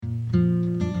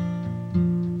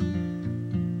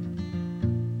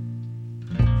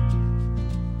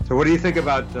So what do you think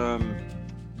about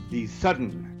the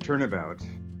sudden turnabout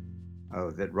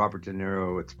that Robert De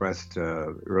Niro expressed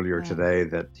earlier today,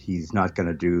 that he's not going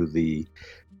to do the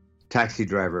taxi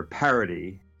driver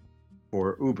parody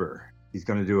for Uber? He was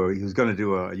going to do a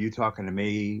You Talking to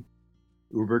Me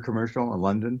Uber commercial in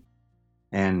London.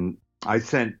 And I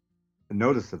sent a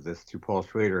notice of this to Paul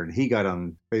Schrader, and he got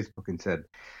on Facebook and said,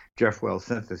 Jeff Wells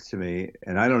sent this to me,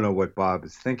 and I don't know what Bob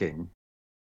is thinking,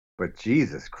 but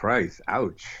Jesus Christ,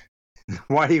 ouch.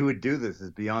 Why he would do this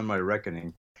is beyond my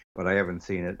reckoning, but I haven't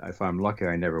seen it. If I'm lucky,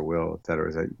 I never will,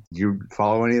 etc. Did you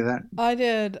follow any of that? I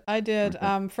did.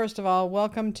 Okay. First of all,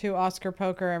 welcome to Oscar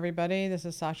Poker, everybody. This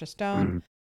is Sasha Stone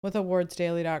with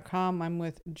awardsdaily.com. I'm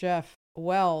with Jeff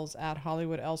Wells at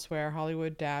Hollywood Elsewhere,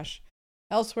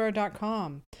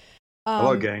 hollywood-elsewhere.com.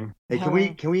 Hello, gang. Hey,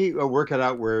 hello. Can we work it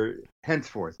out where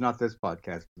henceforth, not this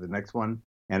podcast, but the next one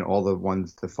and all the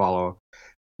ones to follow,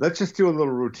 let's just do a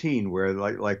little routine where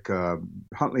like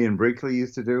Huntley and Brinkley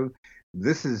used to do.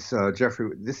 This is Jeffrey.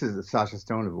 This is Sasha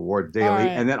Stone of Award Daily, right.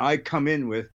 And then I come in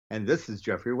with, and this is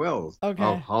Jeffrey Wells of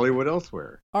Hollywood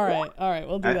Elsewhere. All right,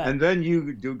 we'll do that. And then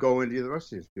you do go into the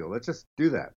rest of your spiel. Let's just do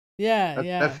that. Yeah.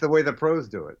 That's the way the pros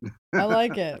do it. I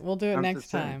like it. We'll do it next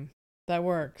time. That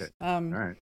works.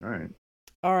 Okay.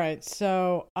 All right.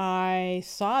 So I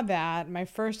saw that. My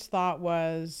first thought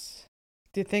was,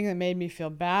 the thing that made me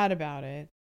feel bad about it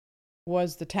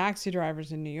was the taxi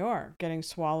drivers in New York getting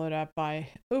swallowed up by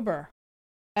Uber,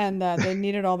 and that they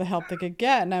needed all the help they could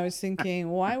get. And I was thinking,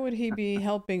 why would he be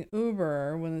helping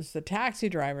Uber when it's the taxi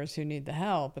drivers who need the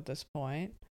help at this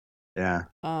point? Yeah.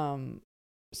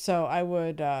 So I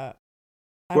would.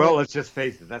 Let's just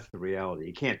face it. That's the reality.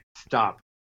 You can't stop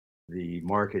the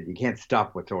market. You can't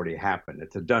stop what's already happened.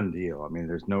 It's a done deal. I mean,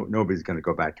 there's nobody's going to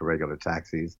go back to regular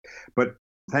taxis. But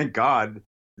thank God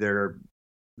they're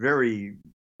very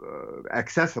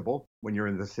accessible when you're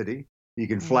in the city. You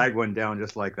can flag one down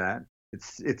just like that.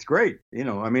 It's great.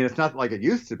 I mean, it's not like it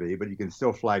used to be, but you can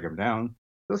still flag them down.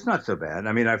 So it's not so bad.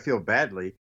 I mean, I feel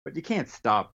badly, but you can't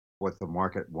stop what the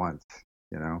market wants.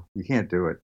 You can't do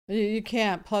it. You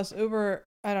can't. Plus Uber,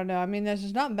 I don't know. I mean, there's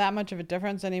just not that much of a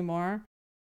difference anymore.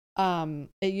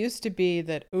 It used to be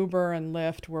that Uber and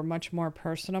Lyft were much more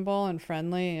personable and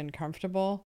friendly and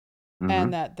comfortable.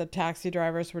 And that the taxi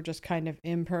drivers were just kind of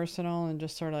impersonal and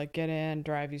just sort of like get in,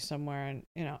 drive you somewhere. And,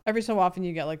 every so often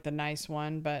you get like the nice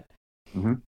one, but,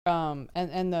 and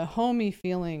the homey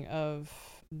feeling of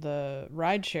the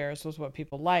ride shares was what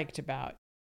people liked about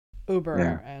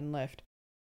Uber and Lyft.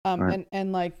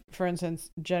 And like, for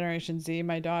instance, Generation Z,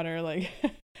 my daughter, like,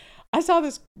 I saw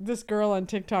this girl on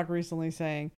TikTok recently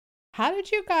saying, how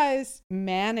did you guys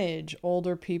manage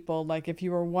older people? Like, if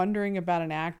you were wondering about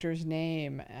an actor's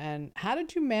name, and how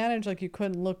did you manage, like, you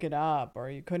couldn't look it up, or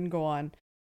you couldn't go on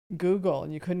Google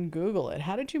and you couldn't Google it?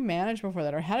 How did you manage before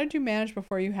that? Or how did you manage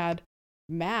before you had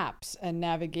maps and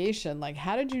navigation? Like,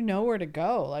 how did you know where to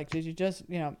go? Like, did you just,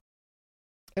 it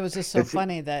was just so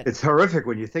funny that it's horrific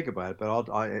when you think about it. But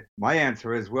my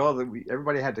answer is,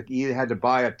 everybody had to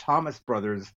buy a Thomas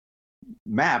Brothers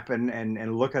map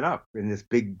and look it up in this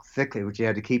big thick, which you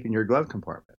had to keep in your glove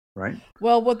compartment, right?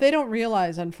 Well, what they don't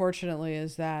realize, unfortunately,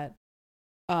 is that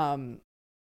all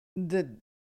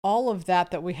of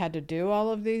that we had to do,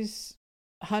 all of these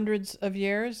hundreds of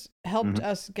years, helped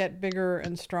us get bigger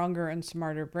and stronger and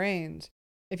smarter brains.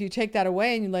 If you take that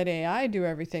away and you let AI do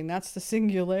everything, that's the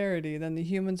singularity. Then the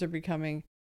humans are becoming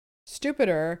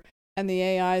stupider, and the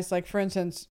AI is like, for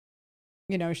instance,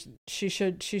 she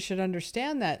should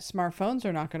understand that smartphones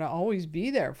are not going to always be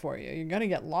there for you. You're going to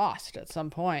get lost at some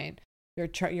point.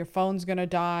 Your phone's going to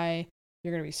die.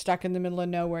 You're going to be stuck in the middle of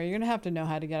nowhere. You're going to have to know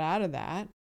how to get out of that.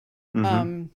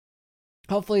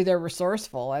 Hopefully they're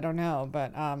resourceful. I don't know,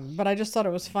 but I just thought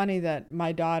it was funny that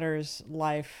my daughter's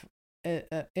life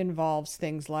involves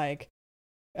things like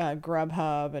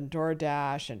Grubhub and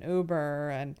DoorDash and Uber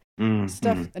and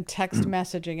stuff and text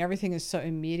messaging. Everything is so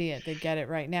immediate. They get it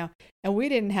right now. And we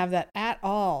didn't have that at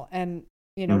all. And,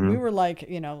 we were like,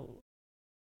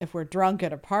 if we're drunk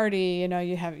at a party,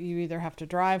 you either have to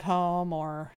drive home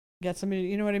or get somebody,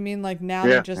 you know what I mean? Like now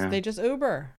they just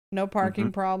Uber, no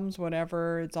parking problems,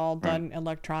 whatever. It's all done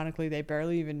electronically. They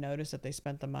barely even notice that they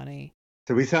spent the money.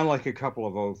 So we sound like a couple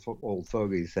of old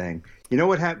fogies saying,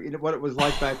 what happened? What it was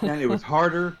like back then? It was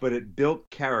harder, but it built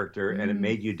character and it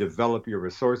made you develop your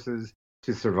resources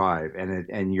to survive.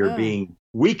 And you're being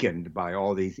weakened by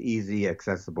all these easy,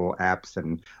 accessible apps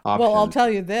and options. Well, I'll tell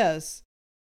you this.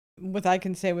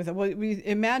 We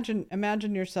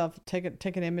imagine yourself, take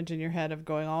an image in your head of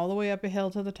going all the way up a hill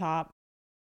to the top,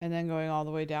 and then going all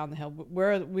the way down the hill.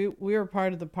 We were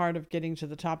part of getting to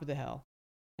the top of the hill.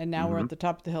 and now we're Mm-hmm. at the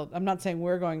top of the hill. I'm not saying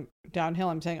we're going downhill.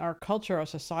 I'm saying our culture, our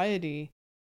society,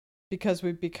 because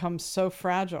we've become so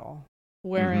fragile,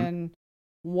 wherein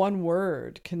one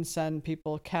word can send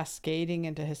people cascading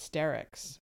into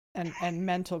hysterics and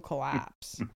mental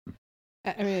collapse.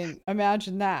 I mean,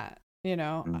 imagine that. You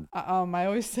know, Mm. I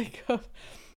always think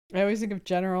of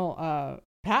General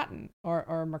Patton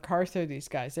or MacArthur. These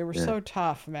guys, they were Yeah. so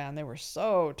tough, man. They were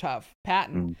so tough.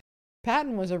 Patton Mm.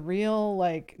 Patton was a real,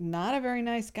 like, not a very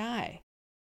nice guy,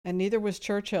 and neither was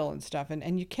Churchill and stuff.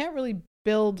 And you can't really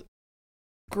build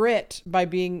grit by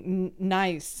being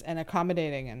nice and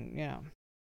accommodating, and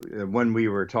When we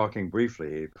were talking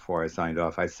briefly before I signed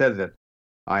off, I said that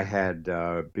I had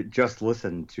just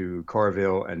listened to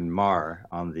Carville and Marr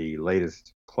on the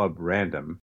latest Club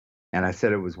Random, and I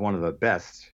said it was one of the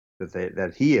best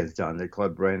that he has done, that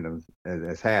Club Random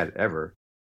has had ever,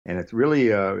 and it's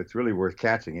really worth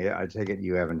catching. Yeah, I take it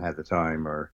you haven't had the time,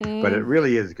 but it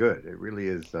really is good. It really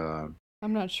is.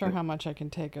 I'm not sure how much I can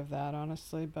take of that,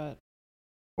 honestly, but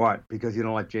What? Because you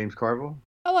don't like James Carville?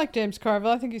 I like James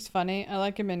Carville. I think he's funny. I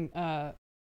like him in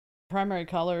Primary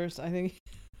Colors. I think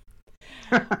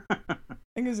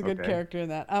he's a good Okay. character in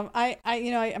that.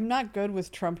 I'm not good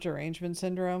with Trump derangement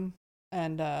syndrome,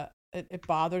 and it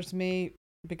bothers me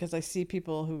because I see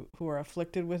people who are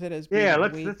afflicted with it as being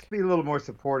let's weak. be a little more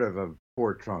supportive of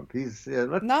poor Trump. He's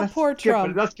Not poor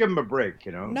Trump. Let's give him a break.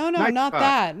 You know. No, Nice not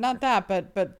guy. that.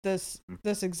 But this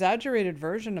exaggerated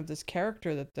version of this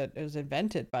character that is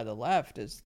invented by the left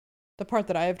is the part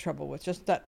that I have trouble with. Just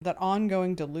that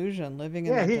ongoing delusion, living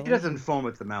in Yeah, that he delusion. doesn't foam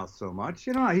at the mouth so much.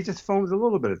 You know, he just foams a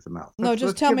little bit at the mouth. No, just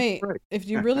let's tell give him a me, break. if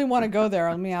you really want to go there,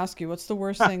 let me ask you, what's the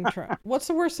worst thing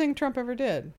Trump ever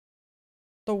did?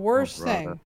 The worst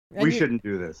thing. And We shouldn't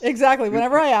do this. Exactly.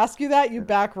 Whenever I ask you that, you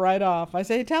back right off. I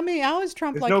say, tell me, how is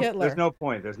Trump like Hitler? There's no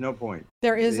point. There's no point.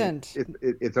 There isn't.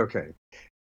 It's okay.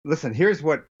 Listen, here's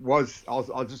what was.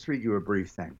 I'll just read you a brief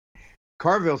thing.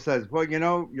 Carville says, well, you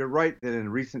know, you're right that in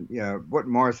recent, what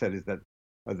Marr said is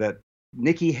that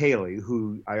Nikki Haley,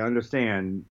 who I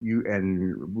understand you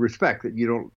and respect that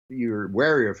you're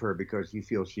wary of her because you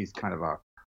feel she's kind of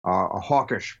a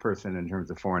hawkish person in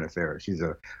terms of foreign affairs. She's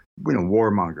a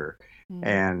warmonger.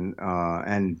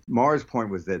 And Marr's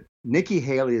point was that Nikki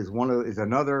Haley is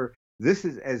another. This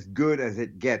is as good as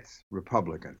it gets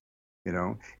Republican. You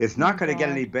know, it's not going to get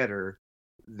any better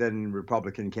than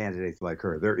Republican candidates like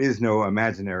her. There is no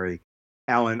imaginary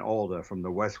Alan Alda from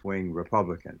the West Wing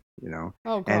Republican. You know.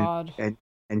 Oh God.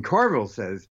 And Carville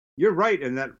says you're right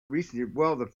in that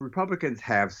the Republicans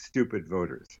have stupid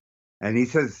voters, and he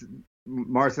says.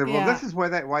 Marr said, well, this is why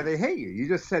they hate you. You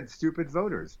just said stupid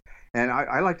voters. And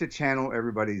I like to channel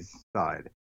everybody's side.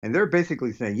 And they're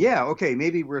basically saying, yeah, okay,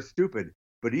 maybe we're stupid,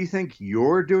 but do you think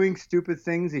you're doing stupid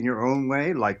things in your own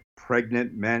way, like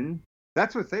pregnant men?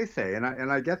 That's what they say, and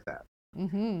I get that.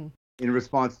 Mm-hmm. In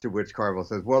response to which Carville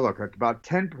says, well, look, about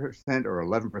 10% or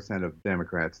 11% of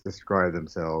Democrats describe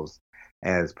themselves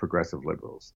as progressive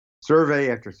liberals, survey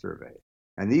after survey.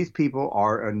 And these people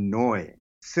are annoying,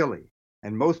 silly,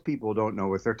 and most people don't know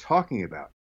what they're talking about.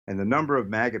 And the number of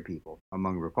MAGA people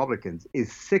among Republicans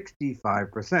is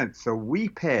 65%.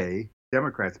 So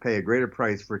Democrats pay a greater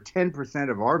price for 10%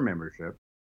 of our membership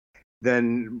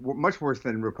much worse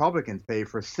than Republicans pay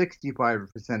for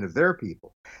 65% of their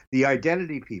people. The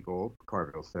identity people,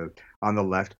 Carville says, on the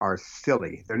left are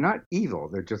silly. They're not evil.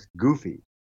 They're just goofy.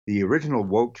 The original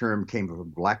woke term came from a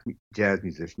black jazz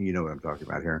musician, you know what I'm talking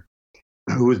about here,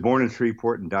 who was born in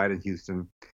Shreveport and died in Houston.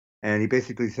 And he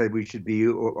basically said we should be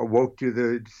awoke to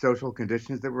the social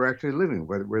conditions that we're actually living,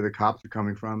 where the cops are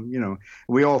coming from. You know,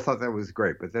 we all thought that was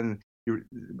great. But then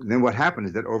what happened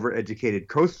is that overeducated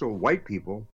coastal white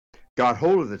people got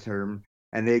hold of the term,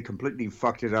 and they completely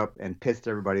fucked it up and pissed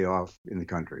everybody off in the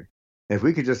country. If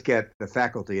we could just get the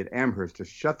faculty at Amherst to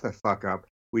shut the fuck up,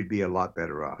 we'd be a lot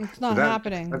better off. It's not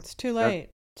happening. It's too late.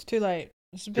 It's too late.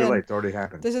 It's already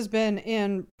happened. This has been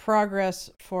in progress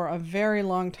for a very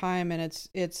long time, and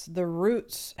it's the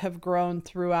roots have grown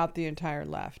throughout the entire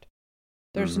left.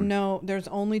 There's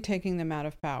only taking them out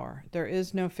of power. There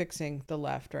is no fixing the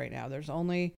left right now. There's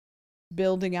only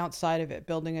building outside of it,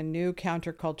 building a new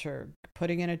counterculture,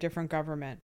 putting in a different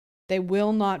government. They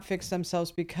will not fix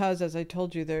themselves because, as I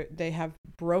told you, they have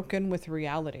broken with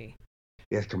reality.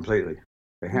 Yes, completely.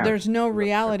 There's no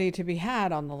reality to be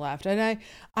had on the left. And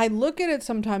I look at it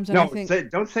sometimes and I think...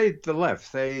 don't say the left.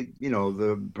 Say,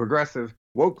 the progressive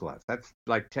woke left. That's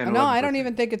like 10, 11%. No, I don't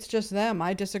even think it's just them.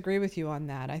 I disagree with you on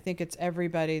that. I think it's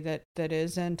everybody that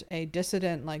isn't a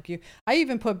dissident like you. I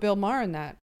even put Bill Maher in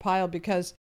that pile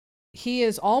because he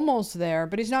is almost there,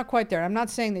 but he's not quite there. I'm not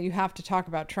saying that you have to talk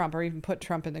about Trump or even put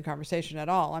Trump in the conversation at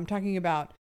all. I'm talking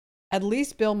about at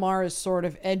least Bill Maher is sort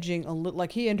of edging a little,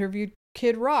 like he interviewed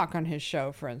Kid Rock on his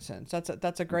show, for instance.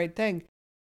 That's a great thing.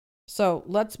 So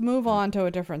let's move on to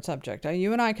a different subject.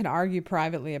 You and I can argue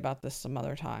privately about this some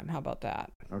other time. How about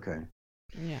that? Okay.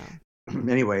 Yeah.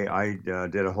 Anyway, I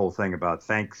did a whole thing about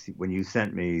thanks when you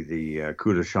sent me the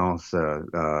coup de chance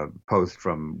post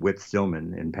from Whit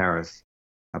Stillman in Paris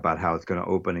about how it's going to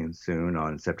open soon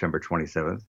on September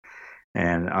 27th.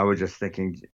 And I was just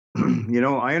thinking,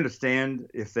 I understand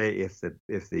if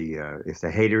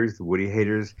the haters, the Woody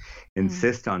haters,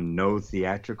 insist on no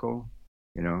theatrical,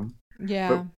 Yeah.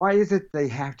 But why is it they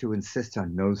have to insist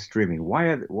on no streaming? Why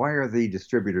are the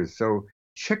distributors so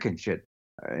chicken shit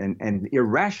and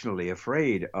irrationally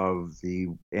afraid of the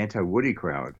anti-Woody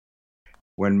crowd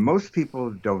when most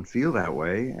people don't feel that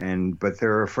way but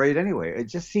they're afraid anyway? It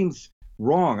just seems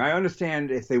wrong. I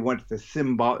understand if they want the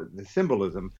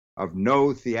symbolism of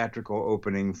no theatrical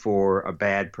opening for a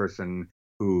bad person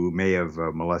who may have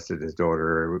molested his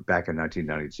daughter back in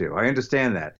 1992. I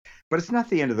understand that, but it's not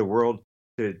the end of the world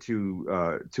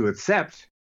to accept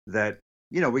that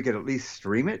we could at least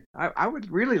stream it. I would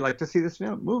really like to see this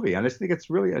movie. I just think it's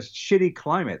really a shitty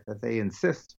climate that they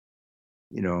insist.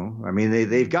 I mean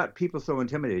they've got people so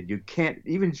intimidated. You can't,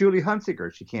 even Julie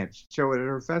Hunsicker, she can't show it at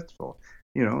her festival.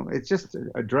 It's just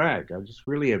a drag. I just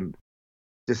really am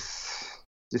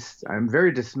I'm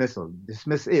very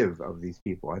dismissive of these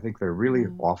people. I think they're really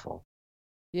awful.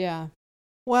 Yeah.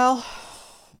 Well,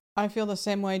 I feel the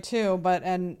same way too, but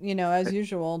as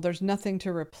usual, there's nothing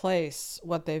to replace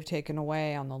what they've taken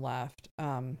away on the left.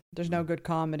 There's no good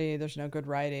comedy, there's no good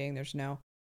writing,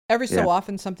 every so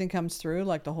often something comes through,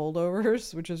 like The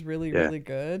Holdovers, which is really, really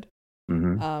good.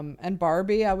 Mm-hmm. And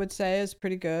Barbie, I would say, is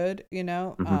pretty good,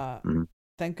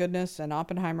 thank goodness. And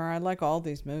Oppenheimer, I like all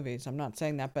these movies. I'm not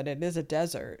saying that, but it is a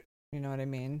desert. You know what I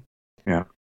mean? Yeah.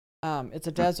 It's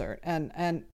a desert,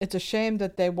 and it's a shame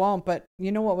that they won't. But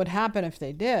you know what would happen if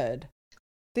they did?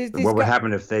 What would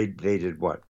happen if they did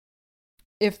what?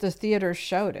 If the theaters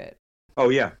showed it. Oh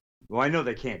yeah. Well, I know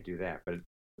they can't do that, but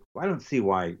I don't see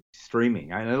why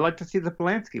streaming. I'd like to see the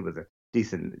Polanski with a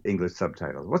decent English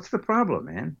subtitle. What's the problem,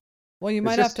 man? Well, you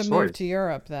might have to move to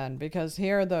Europe then, because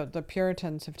here the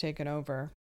Puritans have taken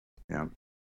over. Yeah.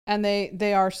 And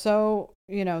they are so,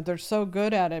 they're so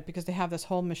good at it because they have this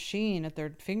whole machine at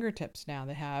their fingertips now.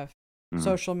 They have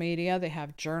social media. They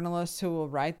have journalists who will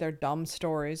write their dumb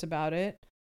stories about it.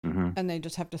 And they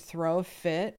just have to throw a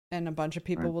fit, and a bunch of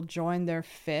people will join their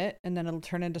fit, and then it'll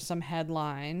turn into some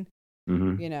headline,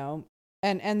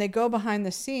 And they go behind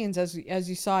the scenes, as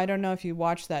you saw. I don't know if you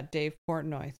watched that Dave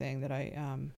Portnoy thing that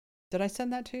did I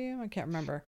send that to you? I can't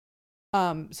remember.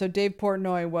 So Dave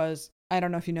Portnoy was, I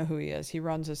don't know if you know who he is. He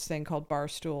runs this thing called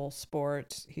Barstool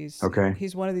Sports. He's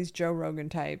one of these Joe Rogan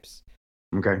types.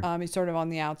 Okay. He's sort of on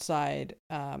the outside.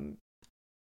 And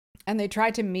they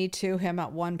tried to Me Too him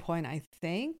at one point, I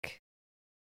think.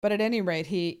 But at any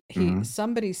rate,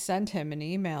 somebody sent him an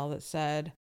email that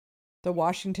said, "The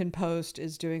Washington Post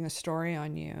is doing a story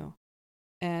on you."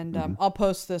 And I'll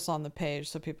post this on the page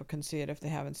so people can see it if they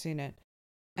haven't seen it.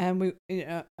 And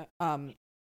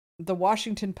the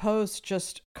Washington Post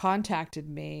just contacted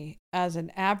me as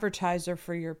an advertiser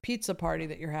for your pizza party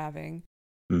that you're having.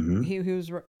 He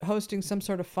was hosting some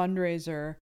sort of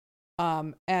fundraiser,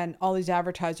 and all these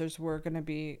advertisers were going to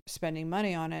be spending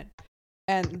money on it.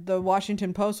 And the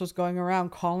Washington Post was going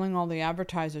around calling all the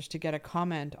advertisers to get a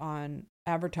comment on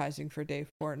advertising for Dave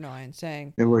Portnoy and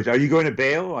saying, in words, are you going to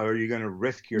bail, or are you going to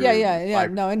risk your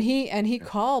no, and he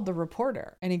called the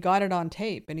reporter, and he got it on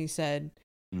tape, and he said,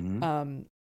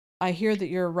 I hear that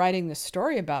you're writing this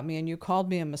story about me, and you called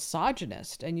me a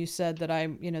misogynist, and you said that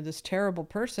I'm this terrible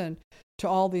person to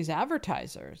all these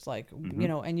advertisers,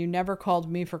 and you never called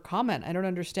me for comment. I don't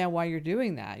understand why you're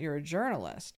doing that. You're a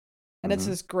journalist. And it's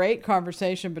this great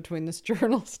conversation between this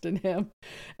journalist and him.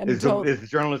 And is the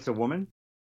journalist a woman?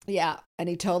 Yeah, and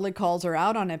he totally calls her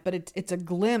out on it, but it's a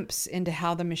glimpse into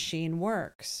how the machine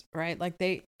works, right? Like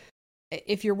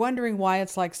if you're wondering why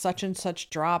it's like such and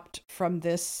such dropped from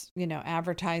this,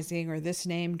 advertising, or this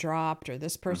name dropped, or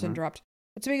this person dropped,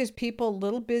 it's because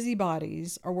little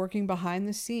busybodies are working behind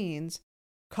the scenes,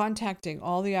 contacting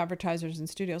all the advertisers and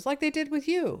studios, like they did with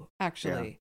you, actually.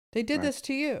 Yeah. They did this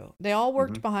to you. They all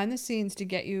worked behind the scenes to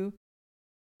get you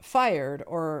fired,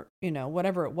 or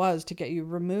whatever it was, to get you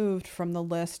removed from the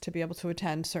list to be able to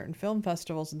attend certain film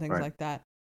festivals and things like that.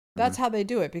 That's how they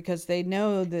do it, because they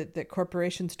know that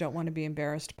corporations don't want to be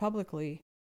embarrassed publicly,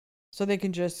 so they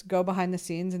can just go behind the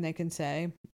scenes and they can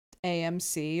say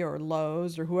AMC or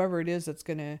Lowe's or whoever it is that's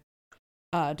going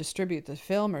to distribute the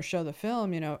film or show the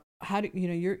film, how do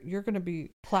you're going to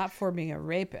be platforming a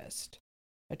rapist,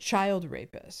 a child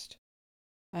rapist.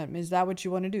 Is that what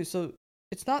you want to do? So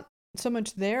it's not so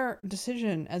much their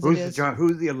decision as it is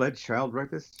Who's the alleged child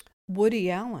rapist?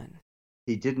 Woody Allen.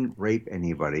 He didn't rape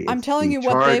anybody. I'm telling The you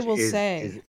what they charge will is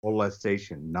say.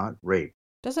 molestation, not rape.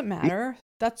 Doesn't matter.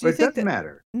 But it doesn't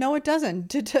matter. No, it doesn't.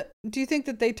 Do you think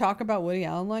that they talk about Woody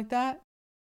Allen like that?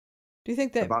 Do you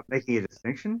think that about making a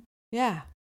distinction? Yeah.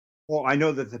 Well, I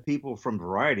know that the people from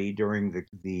Variety during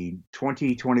the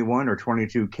 2021 or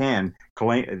 22 Cannes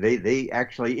claim they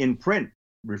actually in print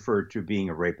referred to being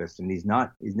a rapist, and he's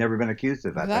never been accused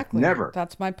of that. Exactly. Never.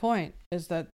 That's my point. Is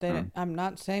that I'm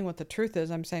not saying what the truth is.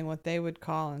 I'm saying what they would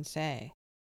call and say.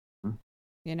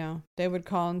 You know, they would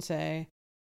call and say,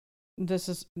 this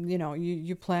is, you know,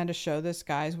 you plan to show this,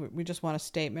 guys. We just want a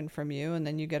statement from you. And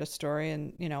then you get a story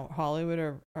in, you know, Hollywood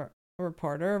or a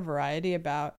reporter or Variety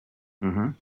about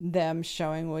them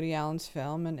showing Woody Allen's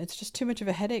film. And it's just too much of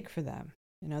a headache for them.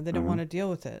 You know, they don't want to deal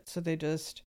with it. So they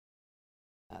just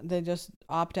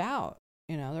opt out.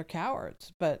 You know, they're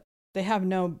cowards. But they have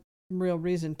no real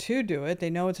reason to do it. They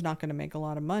know it's not going to make a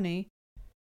lot of money.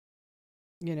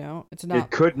 You know, it's not. It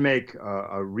could make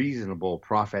a reasonable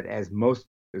profit, as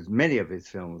many of his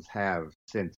films have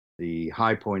since the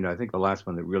high point. I think the last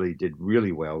one that really did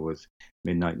really well was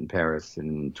Midnight in Paris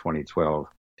in 2012.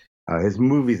 His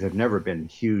movies have never been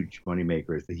huge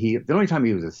moneymakers. The only time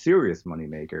he was a serious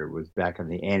moneymaker was back in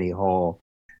the Annie Hall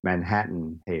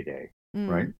Manhattan heyday,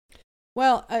 right?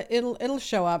 Well, it'll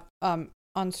show up on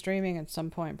streaming at some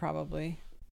point, probably.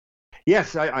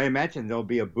 Yes, I imagine there'll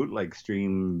be a bootleg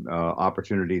stream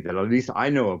opportunity that at least I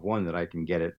know of one that I can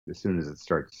get it as soon as it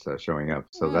starts showing up.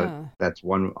 So that's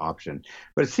one option.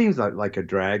 But it seems like a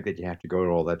drag that you have to go to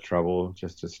all that trouble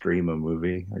just to stream a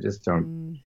movie. I just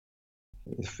don't.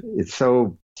 It's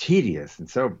so tedious and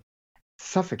so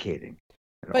suffocating.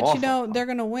 But awful. You know, they're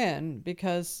going to win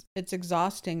because it's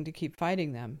exhausting to keep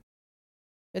fighting them.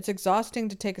 It's exhausting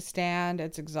to take a stand.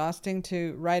 It's exhausting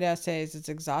to write essays. It's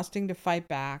exhausting to fight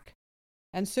back.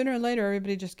 And sooner or later,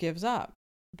 everybody just gives up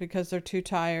because they're too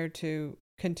tired to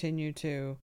continue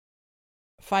to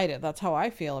fight it. That's how I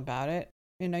feel about it.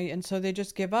 You know, and so they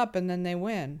just give up and then they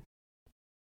win.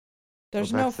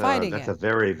 There's no fighting That's a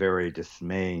very, very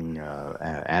dismaying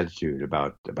attitude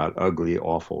about ugly,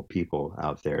 awful people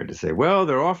out there to say, well,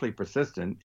 they're awfully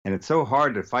persistent and it's so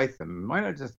hard to fight them. Why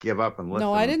not just give up and let them?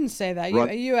 No, I didn't say that.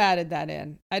 You added that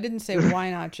in. I didn't say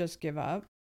why not just give up.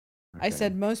 Okay. I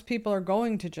said most people are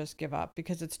going to just give up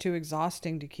because it's too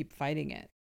exhausting to keep fighting it.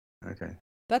 Okay.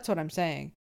 That's what I'm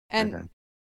saying. And,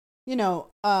 you know,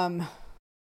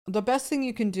 the best thing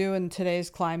you can do in today's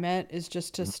climate is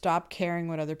just to stop caring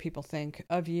what other people think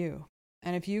of you.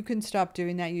 And if you can stop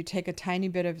doing that, you take a tiny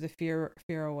bit of the fear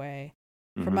away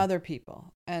from other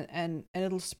people and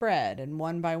it'll spread. And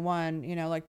one by one, you know,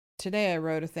 like today I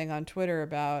wrote a thing on Twitter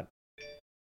about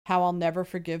how I'll never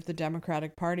forgive the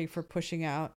Democratic Party for pushing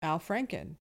out Al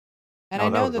Franken. And I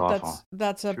know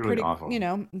that's a pretty awful. You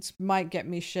know, it might get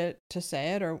me shit to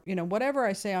say it or, you know, whatever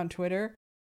I say on Twitter,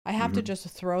 I have to just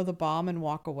throw the bomb and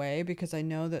walk away because I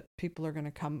know that people are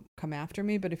going to come after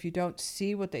me. But if you don't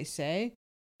see what they say,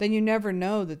 then you never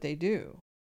know that they do.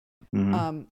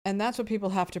 And that's what people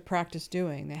have to practice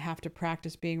doing. They have to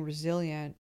practice being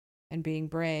resilient and being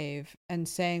brave and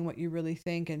saying what you really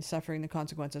think and suffering the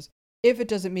consequences. If it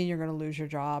doesn't mean you're going to lose your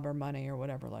job or money or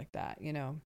whatever like that, you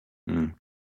know.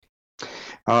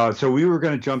 So we were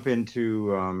going to jump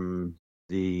into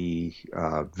the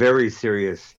very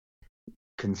serious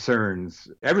concerns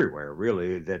everywhere,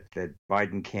 really, that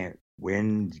Biden can't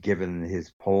win given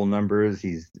his poll numbers.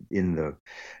 He's in the,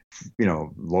 you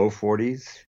know, low 40s,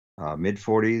 mid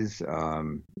 40s,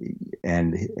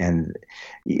 and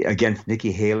against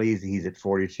Nikki Haley, he's at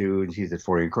 42 and she's at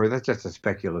 40. Of course, that's just a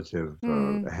speculative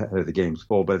ahead of the game's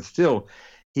poll, but still,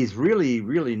 he's really,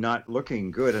 really not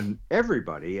looking good. And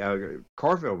everybody,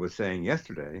 Carville was saying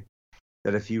yesterday,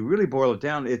 that if you really boil it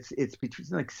down, it's between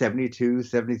like 72,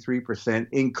 73%,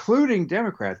 including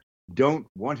Democrats, don't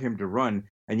want him to run,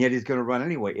 and yet he's going to run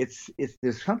anyway.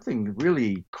 There's something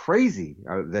really crazy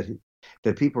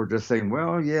that people are just saying,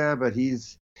 well, yeah, but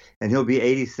he'll be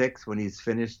 86 when he's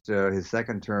finished his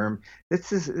second term.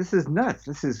 This is nuts.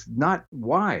 This is not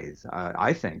wise.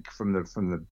 I think from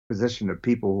the position of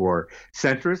people who are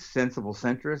centrists,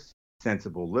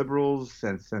 sensible liberals,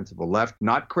 sensible left,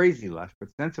 not crazy left, but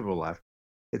sensible left.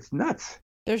 It's nuts.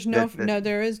 There's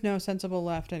there is no sensible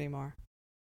left anymore.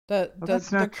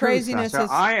 That's not the craziness true, is.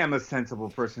 I am a sensible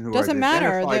person who doesn't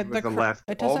matter. With the left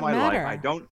it doesn't all my matter. life. I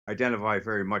don't identify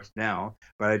very much now,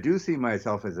 but I do see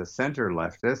myself as a center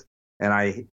leftist, and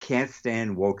I can't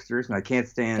stand wokesters, and I can't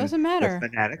stand doesn't matter. the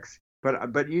fanatics.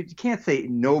 But you can't say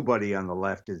nobody on the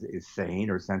left is sane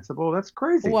or sensible. That's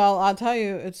crazy. Well, I'll tell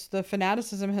you, it's the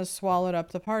fanaticism has swallowed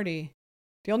up the party.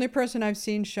 The only person I've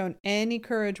seen shown any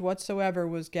courage whatsoever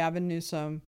was Gavin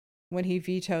Newsom when he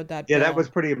vetoed that Yeah, bill. that was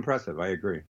pretty impressive. I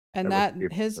agree. And that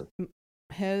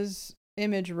his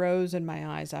image rose in my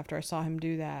eyes after I saw him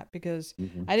do that, because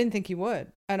I didn't think he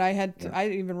would. And I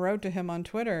even wrote to him on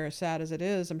Twitter, sad as it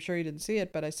is. I'm sure he didn't see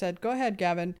it, but I said, "Go ahead,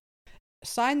 Gavin,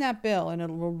 sign that bill and it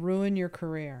will ruin your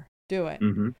career. Do it."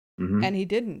 And he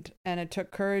didn't. And it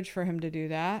took courage for him to do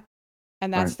that.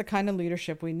 And that's the kind of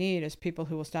leadership we need, is people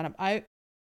who will stand up.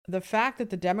 The fact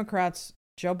that the Democrats,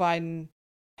 Joe Biden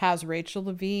has Rachel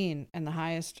Levine and the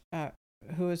highest,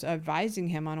 who is advising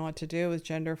him on what to do with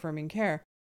gender affirming care,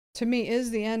 to me is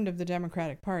the end of the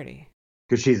Democratic Party.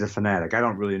 Because she's a fanatic. I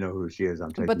don't really know who she is. I'm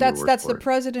taking But that's your word for the it.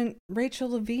 president, Rachel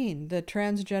Levine, the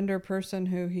transgender person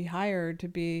who he hired to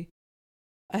be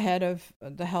ahead of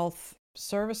the health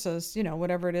services,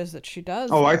 whatever it is that she does.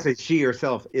 Oh, I say she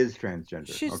herself is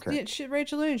transgender.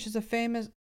 Rachel Levine. She's a famous.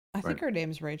 I think her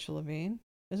name's Rachel Levine,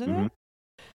 isn't it?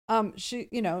 She,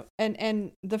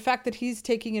 and the fact that he's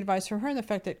taking advice from her, and the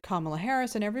fact that Kamala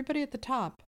Harris and everybody at the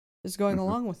top is going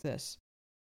along with this,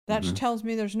 that tells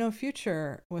me there's no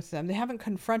future with them. They haven't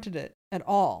confronted it at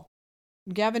all.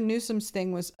 Gavin Newsom's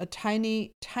thing was a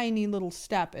tiny, tiny little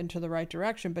step into the right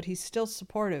direction, but he's still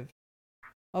supportive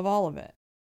of all of it.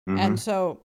 And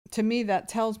so to me, that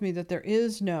tells me that there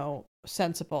is no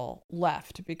sensible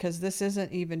left, because this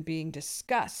isn't even being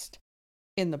discussed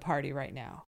in the party right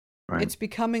now. Right. It's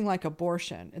becoming like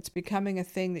abortion. It's becoming a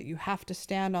thing that you have to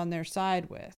stand on their side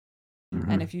with.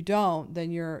 And if you don't,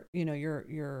 then you're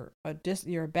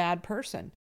a bad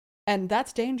person. And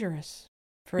that's dangerous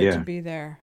for it to be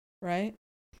there, right?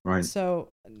 Right. So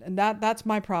that's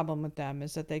my problem with them,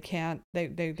 is that they can't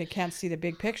see the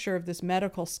big picture of this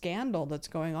medical scandal that's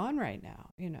going on right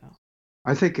now,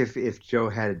 I think if Joe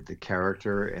had the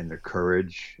character and the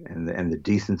courage and the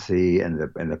decency and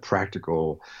the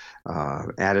practical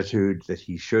attitude that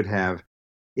he should have,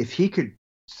 if he could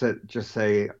just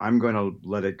say, "I'm going to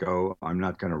let it go. I'm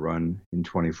not going to run in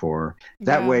 24."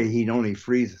 That way, he only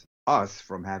frees us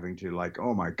from having to, like,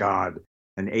 oh my God,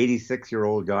 an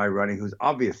 86-year-old guy running who's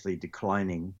obviously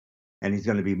declining, and he's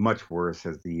going to be much worse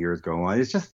as the years go on.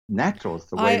 It's just natural. It's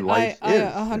the way life is.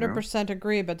 I 100%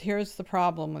 agree, but here's the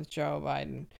problem with Joe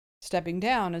Biden stepping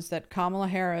down, is that Kamala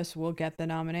Harris will get the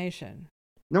nomination.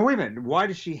 No, wait a minute. Why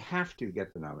does she have to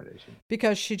get the nomination?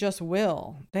 Because she just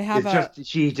will.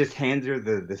 She just hands her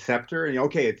the scepter and,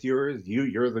 okay, it's yours.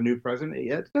 You're the new president.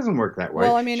 Yeah, it doesn't work that way.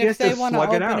 Well, I mean, if they want to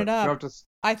open it up,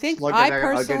 I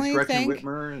personally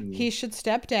think he should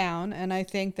step down, and I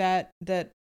think that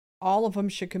all of them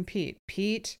should compete.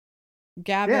 Pete,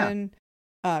 Gavin,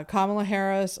 Kamala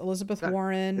Harris, Elizabeth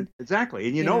Warren. Exactly.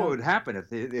 And you know what would happen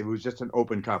if it was just an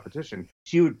open competition?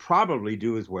 She would probably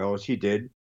do as well as she did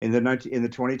in the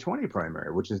 2020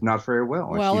 primary, which is not very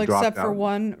well. Well, except for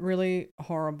one really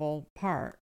horrible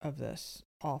part of this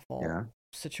awful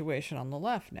situation on the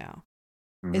left now,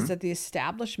 is that the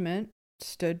establishment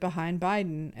stood behind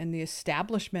Biden, and the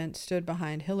establishment stood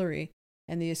behind Hillary,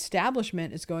 and the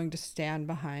establishment is going to stand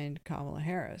behind Kamala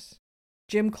Harris.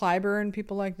 Jim Clyburn,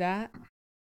 people like that.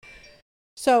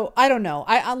 So I don't know.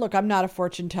 I look, I'm not a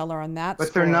fortune teller on that.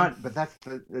 But they're not. But that's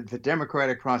the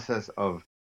democratic process of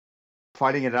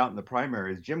fighting it out in the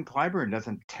primaries. Jim Clyburn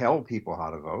doesn't tell people how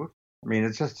to vote. I mean,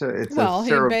 it's just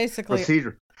he basically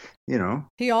procedure.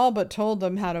 He all but told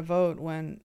them how to vote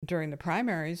during the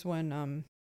primaries when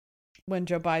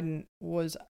Joe Biden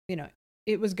was,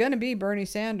 it was going to be Bernie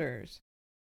Sanders,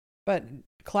 but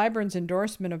Clyburn's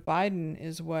endorsement of Biden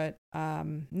is what.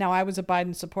 Now I was a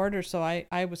Biden supporter, so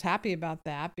I was happy about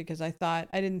that, because I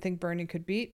didn't think Bernie could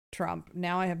beat Trump.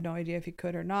 Now I have no idea if he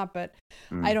could or not, but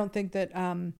I don't think that.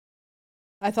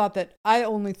 I thought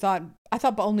only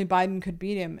Biden could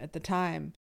beat him at the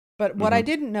time. But what I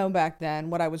didn't know back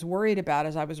then, what I was worried about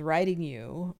as I was writing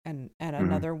you and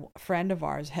another friend of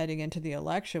ours heading into the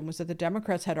election, was that the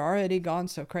Democrats had already gone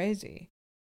so crazy.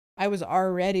 I was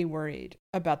already worried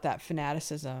about that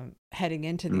fanaticism heading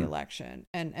into the election.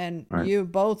 And you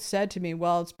both said to me,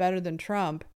 well, it's better than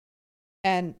Trump.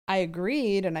 And I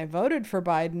agreed, and I voted for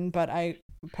Biden, but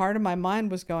part of my mind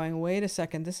was going, wait a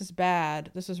second, this is bad.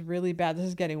 This is really bad. This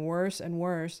is getting worse and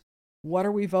worse. What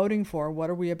are we voting for? What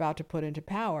are we about to put into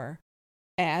power?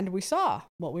 And we saw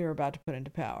what we were about to put into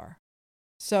power.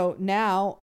 So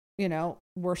now,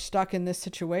 we're stuck in this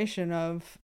situation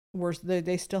of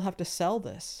they still have to sell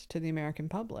this to the American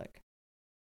public,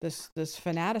 this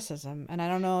fanaticism. And I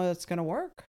don't know if it's going to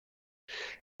work.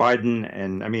 Biden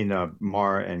and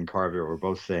Maher and Carver were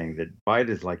both saying that Biden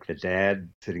is like the dad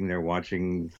sitting there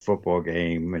watching football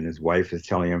game, and his wife is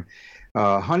telling him,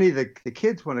 "Honey, the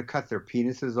kids want to cut their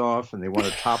penises off, and they want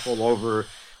to topple over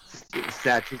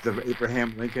statues of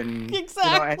Abraham Lincoln." And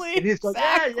Exactly. he's like,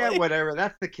 "Yeah, Exactly. whatever.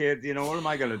 That's the kids. What am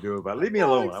I going to do about it? Leave me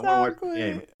No, alone. I want to watch the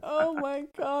game." exactly. Oh my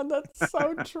God, that's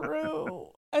so true.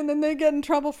 And then they get in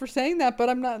trouble for saying that, but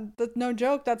that's no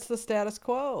joke. That's the status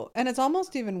quo. And it's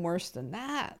almost even worse than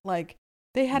that. Like,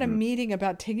 they had a Mhm. meeting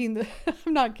about taking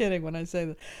I'm not kidding when I say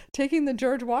that, taking the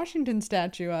George Washington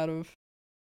statue out of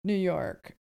New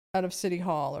York, out of City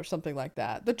Hall or something like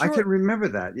that. I can remember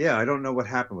that. Yeah, I don't know what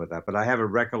happened with that, but I have a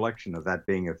recollection of that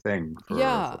being a thing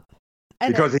Yeah.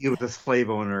 And because he was a slave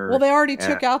owner. well, they already uh,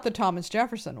 took out the Thomas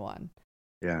Jefferson one.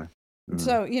 yeah. Mm.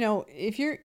 So, if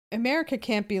America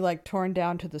can't be like torn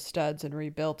down to the studs and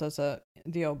rebuilt as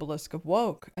the obelisk of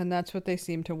woke, and that's what they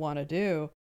seem to want to do.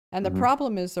 And the Mhm.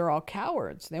 problem is they're all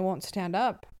cowards. They won't stand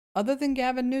up. Other than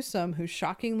Gavin Newsom, who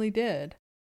shockingly did,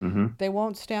 Mhm. they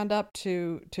won't stand up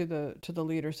to the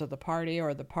leaders of the party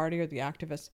or the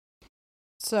activists.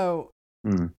 So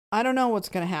Mm. I don't know what's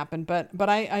going to happen, but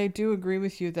I do agree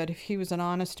with you that if he was an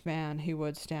honest man, he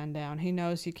would stand down. He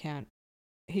knows he can't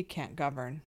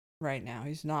govern right now.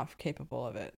 He's not capable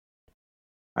of it.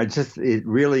 It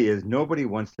really is. Nobody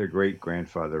wants their great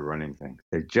grandfather running things.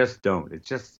 They just don't. It's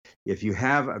just, if you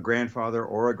have a grandfather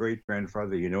or a great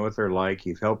grandfather, you know what they're like.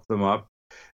 You've helped them up.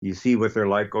 You see what they're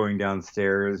like going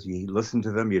downstairs. You listen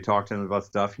to them. You talk to them about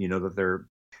stuff. You know that they're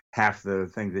half the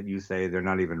things that you say, they're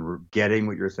not even getting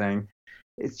what you're saying.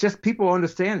 It's just people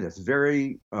understand this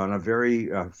on a very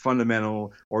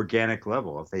fundamental, organic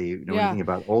level. If they know Yeah. anything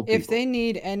about old If people. they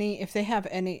need any, if they have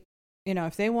any,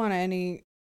 if they want any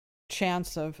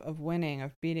chance of winning,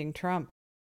 of beating Trump,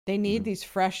 they need Mhm. these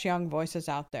fresh young voices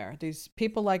out there. These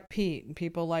people like Pete and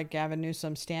people like Gavin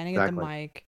Newsom standing at the Exactly.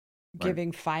 mic, Right.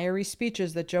 giving fiery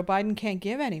speeches that Joe Biden can't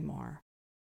give anymore.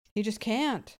 He just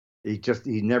can't.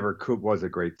 He never was a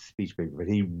great speech maker, but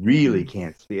he really Mm-mm.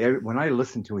 can't speak. When I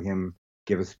listen to him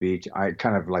give a speech, I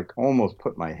kind of like almost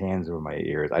put my hands over my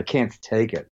ears. I can't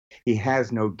take it. He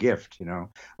has no gift.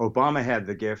 Obama had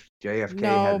the gift. JFK had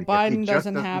No, the gift. He Biden just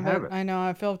doesn't doesn't have have it. it. I know.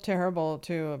 I feel terrible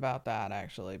too about that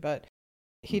actually, but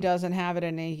he Mm. doesn't have it,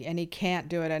 and he can't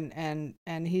do it. And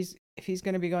if he's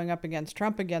going to be going up against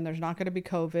Trump again, there's not going to be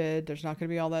COVID. There's not going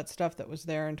to be all that stuff that was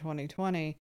there in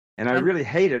 2020. And I And really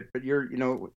hate it, but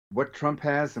what Trump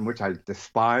has, and which I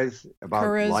despise about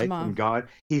life charisma. and God.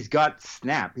 He's got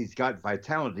snap. He's got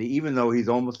vitality, even though he's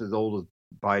almost as old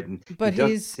as Biden. He But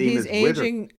doesn't seem he's as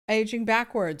withered. aging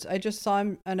backwards. I just saw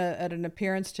him at an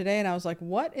appearance today, and I was like,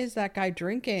 "What is that guy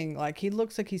drinking? Like, he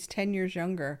looks like he's 10 years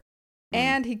younger." Mm.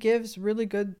 And he gives really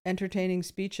good, entertaining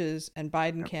speeches, and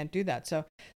Biden Yep. can't do that. So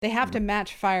they have to Mm.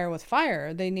 match fire with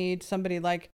fire. They need somebody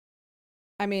like,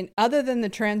 I mean, other than the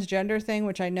transgender thing,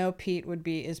 which I know Pete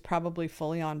is probably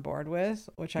fully on board with,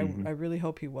 which Mhm. I really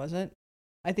hope he wasn't.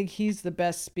 I think he's the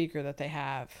best speaker that they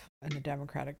have in the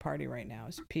Democratic Party right now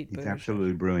is Pete He's Buttigieg.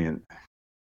 absolutely brilliant.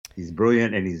 He's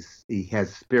brilliant, and he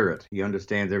has spirit. He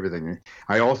understands everything.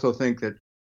 I also think that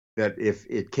if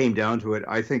it came down to it,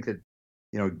 I think that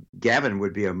Gavin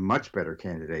would be a much better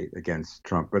candidate against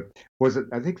Trump. But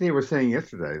I think they were saying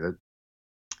yesterday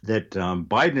that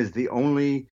Biden is the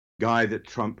only guy that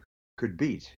Trump could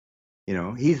beat.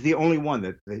 He's the only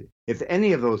one if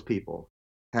any of those people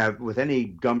have, with any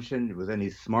gumption, with any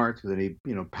smarts, with any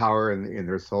power in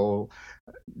their soul,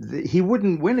 he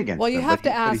wouldn't win Well, against them. But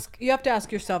you have to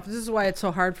ask yourself. This is why it's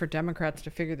so hard for Democrats to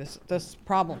figure this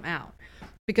problem out.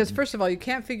 Because first of all, you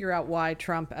can't figure out why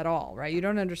Trump at all, right? You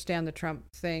don't understand the Trump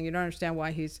thing. You don't understand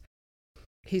why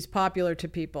he's popular to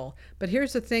people. But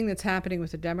here's the thing that's happening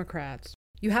with the Democrats.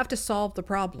 You have to solve the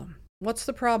problem. What's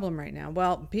the problem right now?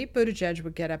 Well, Pete Buttigieg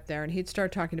would get up there and he'd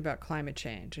start talking about climate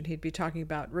change, and he'd be talking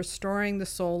about restoring the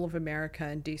soul of America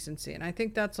and decency. And I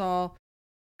think that's all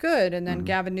good. And then Mhm.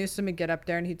 Gavin Newsom would get up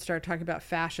there and he'd start talking about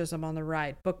fascism on the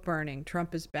right, book burning,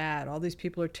 Trump is bad, all these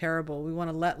people are terrible, we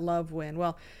want to let love win.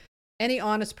 Well, any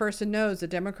honest person knows the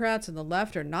Democrats and the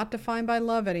left are not defined by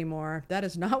love anymore. That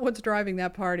is not what's driving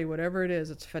that party, whatever it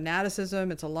is. It's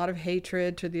fanaticism. It's a lot of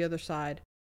hatred to the other side.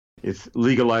 It's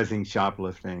legalizing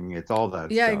shoplifting. It's all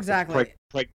that Yeah, stuff. It's exactly.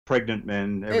 pregnant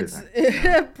men, It's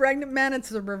everything. pregnant men. It's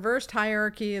the reversed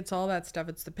hierarchy. It's all that stuff.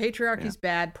 It's the patriarchy's Yeah.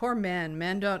 bad. Poor men.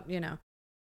 Men don't,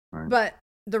 Right. But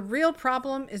the real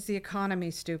problem is the economy,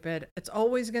 stupid. It's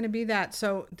always going to be that.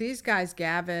 So these guys,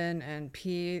 Gavin and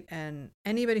Pete and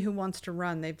anybody who wants to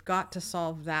run, they've got to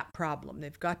solve that problem.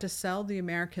 They've got to sell the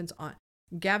Americans on.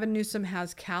 Gavin Newsom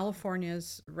has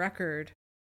California's record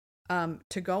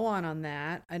to go on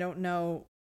that. I don't know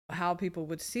how people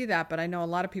would see that, but I know a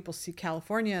lot of people see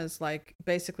California as like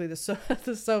basically the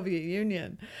Soviet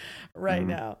Union right Mm.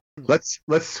 now.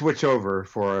 Let's switch over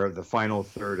for the final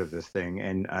third of this thing.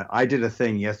 And I did a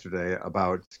thing yesterday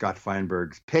about Scott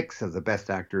Feinberg's picks of the best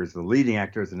actors, the leading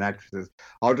actors and actresses.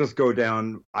 I'll just go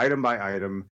down item by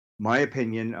item, my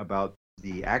opinion about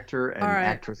the actor All and right.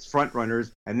 actress front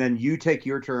runners, and then you take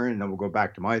your turn, and then we'll go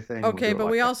back to my thing. We'll Okay, do it but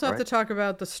like we that, also all have to right? talk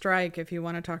about the strike if you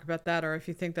want to talk about that, or if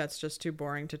you think that's just too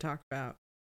boring to talk about.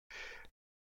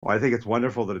 Well, I think it's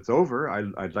wonderful that it's over.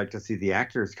 I'd like to see the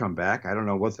actors come back. I don't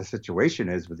know what the situation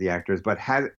is with the actors, but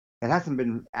it hasn't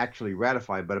been actually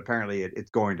ratified, but apparently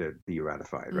it's going to be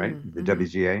ratified, right? The Mm-hmm.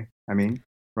 WGA, I mean,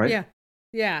 right? Yeah.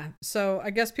 Yeah. So I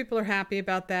guess people are happy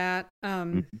about that.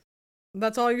 Mhm.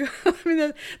 That's all you. I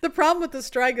mean, the problem with the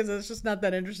strike is it's just not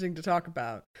that interesting to talk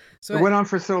about. It So went on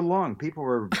for so long. People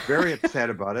were very upset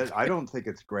about it. I don't think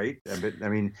it's great. But I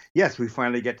mean, yes, we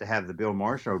finally get to have the Bill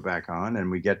Maher show back on, and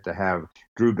we get to have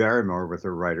Drew Barrymore with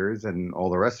her writers and all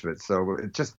the rest of it. So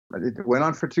it went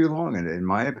on for too long, in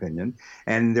my opinion.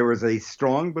 And there was a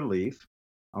strong belief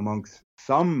amongst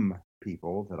some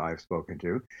people that I've spoken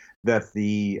to that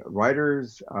the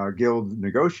Writers Guild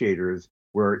negotiators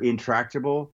were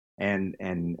intractable and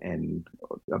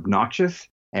obnoxious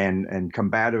and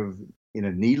combative in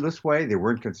a needless way. They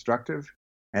weren't constructive,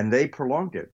 and they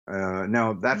prolonged it.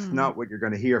 Now, that's mm, not what you're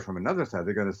going to hear from another side.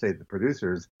 They're going to say the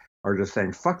producers are just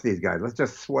saying, "Fuck these guys. Let's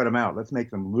just sweat them out. Let's make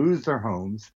them lose their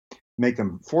homes,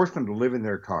 force them to live in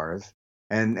their cars."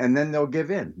 And then they'll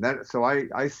give in. So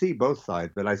I see both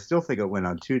sides, but I still think it went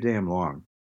on too damn long.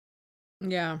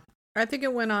 yeah, I think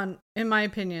it went on, in my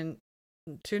opinion,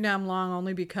 too damn long.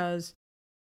 Only because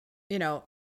you know,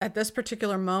 at this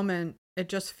particular moment,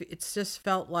 it's just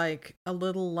felt like a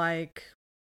little like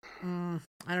I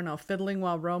don't know, fiddling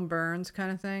while Rome burns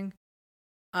kind of thing.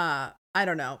 I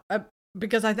don't know.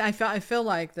 Because I feel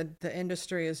like the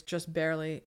industry is just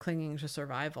barely clinging to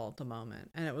survival at the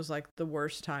moment, and it was like the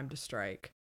worst time to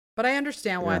strike. But I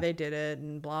understand why Yeah. they did it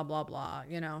and blah blah blah.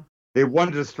 They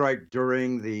wanted to strike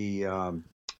during the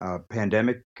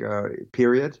pandemic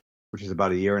period, which is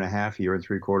about a year and a half, year and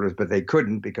three quarters, but they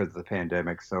couldn't because of the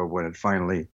pandemic. So when it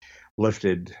finally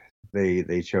lifted,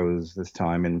 they chose this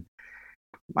time. And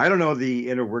I don't know the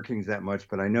inner workings that much,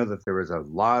 but I know that there was a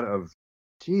lot of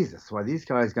Jesus. Why these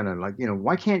guys gonna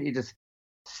why can't you just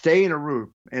stay in a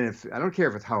room? And if I don't care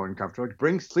if it's how uncomfortable, like,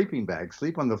 bring sleeping bags,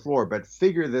 sleep on the floor, but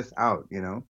figure this out.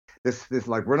 This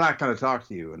like we're not gonna talk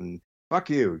to you and fuck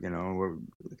you.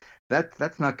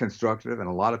 That's not constructive, and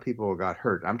a lot of people got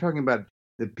hurt. I'm talking about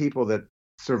the people that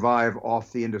survive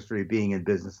off the industry being in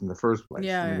business in the first place.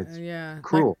 I mean, Yeah, it's yeah. Like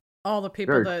cruel, all the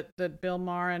people very that Bill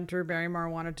Maher and Drew Barrymore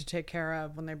wanted to take care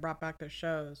of when they brought back their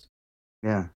shows.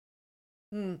 yeah.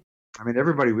 Hmm. I mean,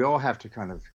 everybody, we all have to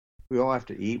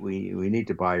eat. We need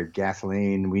to buy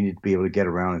gasoline. We need to be able to get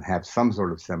around and have some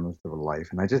sort of semblance of a life.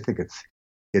 And I just think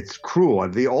it's cruel.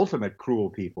 And the ultimate cruel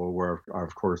people are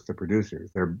of course, the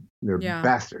producers. They're Yeah.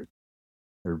 bastards.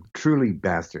 They're truly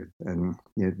bastards, and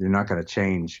you're not going to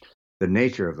change the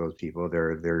nature of those people.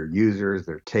 They're users,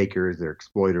 they're takers, they're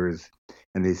exploiters,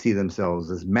 and they see themselves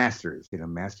as masters.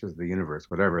 Masters of the universe,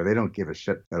 whatever. They don't give a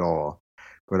shit at all.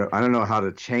 But I don't know how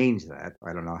to change that.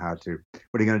 I don't know how to.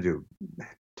 What are you going to do?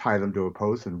 Tie them to a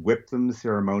post and whip them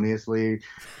ceremoniously?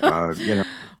 You know.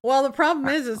 Well, the problem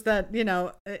is that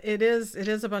it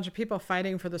is a bunch of people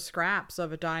fighting for the scraps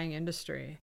of a dying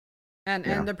industry,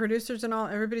 Yeah. and the producers and all,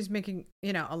 everybody's making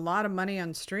a lot of money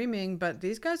on streaming, but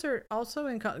these guys are also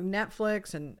in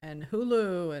Netflix and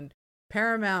Hulu and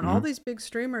Paramount, all Hmm. these big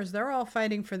streamers. They're all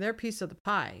fighting for their piece of the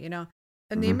pie, and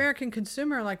the Hmm. American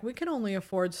consumer, like, we can only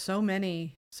afford so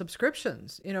many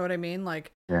subscriptions. You know what I mean?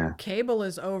 Like, Yeah. cable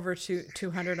is over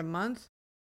 200 a month,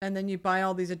 and then you buy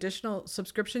all these additional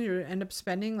subscriptions, you end up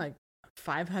spending like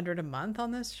 500 a month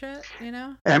on this shit.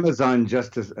 Amazon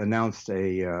just announced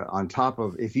on top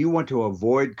of, if you want to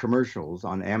avoid commercials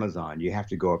on Amazon, you have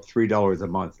to go up $3 a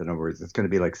month. In other words, it's going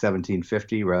to be like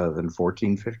 17.50 rather than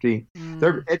 14.50.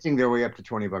 They're Mm, edging their way up to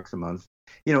 $20 a month.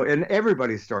 And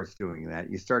everybody starts doing that.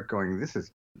 You start going, this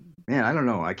is, man, I don't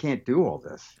know, I can't do all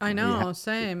this. I You have, know,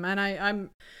 same. And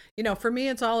for me,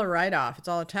 it's all a write off. It's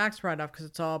all a tax write off because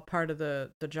it's all part of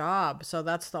the job. So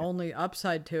that's the only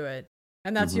upside to it.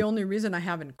 And that's the mhm, only reason I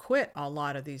haven't quit a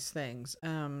lot of these things.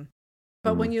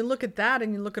 But when mhm, you look at that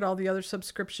and you look at all the other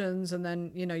subscriptions, and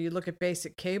then, you look at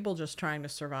basic cable just trying to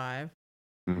survive,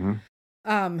 mhm,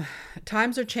 um,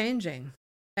 times are changing.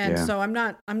 And yeah, so I'm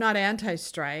not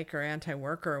anti-strike or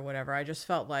anti-worker or whatever. I just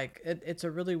felt like it's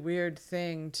a really weird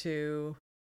thing to.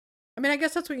 I mean, I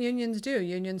guess that's what unions do.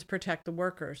 Unions protect the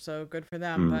workers, so good for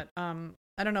them. mhm,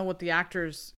 But I don't know what the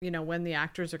actors, when the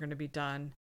actors are going to be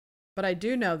done. But I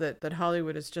do know that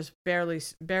Hollywood is just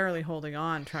barely holding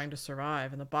on, trying to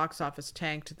survive, and the box office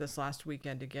tanked this last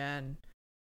weekend again.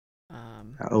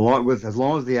 As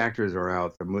long as the actors are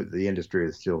out, the industry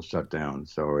is still shut down.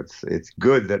 So it's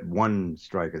good that one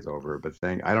strike is over. But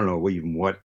I don't know even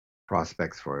what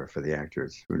prospects for the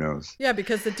actors. Who knows? Yeah,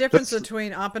 because the difference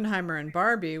between Oppenheimer and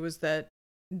Barbie was that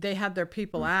they had their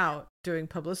people out doing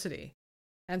publicity.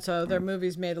 And so their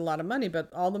movies made a lot of money, but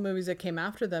all the movies that came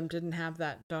after them don't have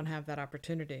that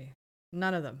opportunity.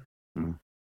 None of them. Mm.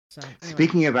 So anyway.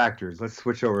 Speaking of actors, let's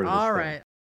switch over to this all thing. Right.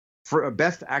 For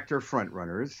best actor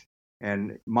frontrunners,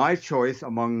 and my choice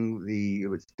among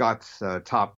Scott's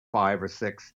top 5 or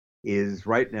 6 is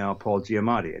right now Paul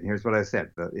Giamatti. And here's what I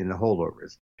said in the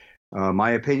holdovers.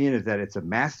 My opinion is that it's a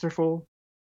masterful,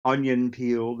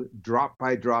 onion-peeled,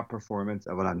 drop-by-drop performance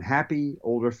of an unhappy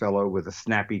older fellow with a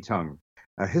snappy tongue.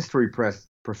 A history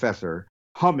professor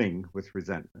humming with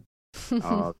resentment.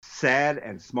 Sad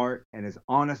and smart and as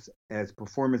honest as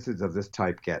performances of this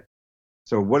type get.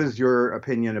 So what is your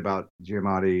opinion about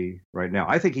Giamatti right now?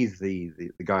 I think he's the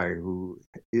guy who,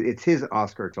 it's his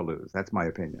Oscar to lose. That's my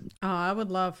opinion. Oh, I would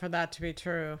love for that to be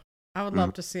true. I would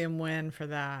love to see him win for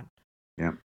that.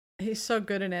 Yeah. He's so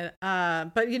good in it.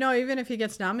 But, even if he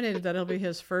gets nominated, that'll be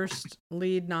his first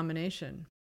lead nomination.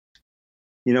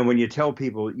 When you tell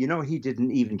people, he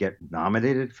didn't even get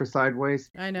nominated for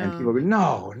Sideways. I know. And people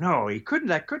go, no, he couldn't.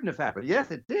 That couldn't have happened. Yes,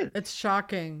 it did. It's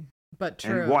shocking, but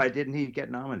true. And why didn't he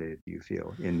get nominated, do you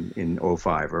feel, in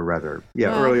 05, or rather,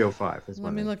 early 05?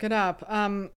 Let me look it up.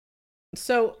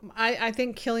 So I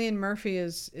think Cillian Murphy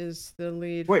is the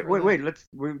lead. Wait.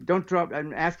 Don't drop.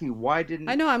 I'm asking why didn't.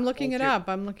 I know. I'm looking it up.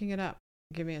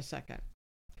 Give me a second.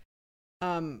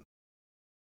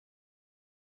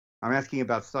 I'm asking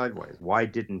about Sideways. Why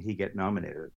didn't he get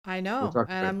nominated? I know,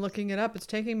 and I'm looking it up. It's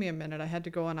taking me a minute. I had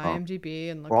to go on IMDb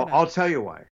and look it up. I'll tell you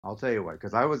why.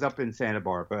 Because I was up in Santa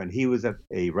Barbara, and he was at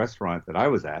a restaurant that I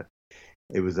was at.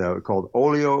 It was called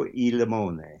Olio e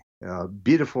Limone, a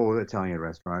beautiful Italian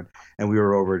restaurant. And we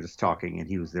were over just talking, and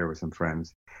he was there with some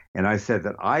friends. And I said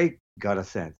that I got a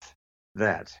sense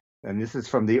that, and this is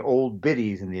from the old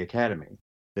biddies in the Academy,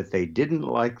 that they didn't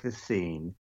like the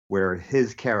scene where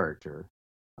his character,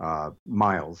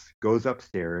 Miles, goes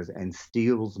upstairs and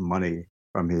steals money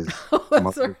from his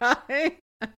mother's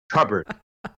cupboard.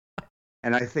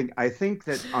 And I think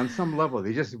that on some level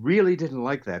they just really didn't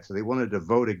like that, so they wanted to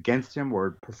vote against him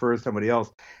or prefer somebody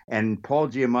else. And Paul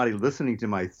Giamatti, listening to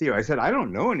my theory, I said, I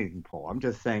don't know anything, Paul. I'm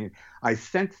just saying I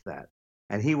sensed that.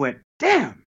 And he went,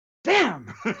 damn,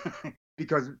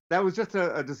 because that was just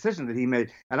a decision that he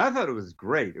made. And I thought it was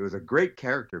great. It was a great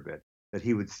character bit, that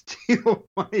he would steal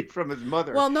money from his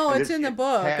mother. Well, no, it's in the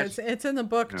book. It's in the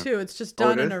book too. It's just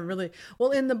done in a really well.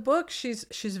 In the book, she's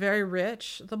very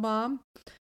rich, the mom,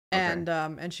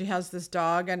 and she has this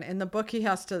dog. And in the book, he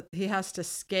has to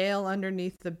scale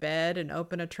underneath the bed and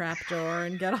open a trap door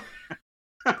and get.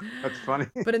 That's funny.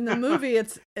 But in the movie,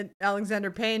 Alexander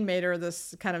Payne made her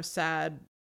this kind of sad,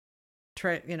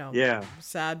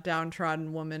 sad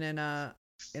downtrodden woman in a.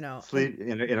 Sleep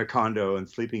in a condo and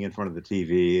sleeping in front of the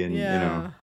TV,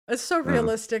 and it's so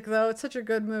realistic though. It's such a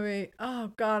good movie.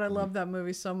 Oh God, I love that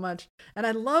movie so much, and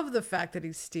I love the fact that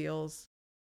he steals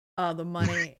the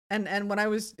money. and when I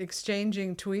was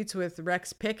exchanging tweets with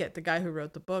Rex Pickett, the guy who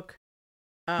wrote the book,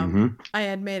 I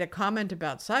had made a comment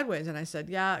about Sideways, and I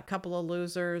said, a couple of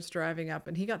losers driving up,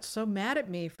 and he got so mad at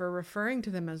me for referring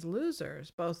to them as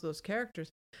losers, both those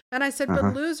characters. And I said,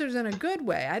 but losers in a good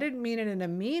way. I didn't mean it in a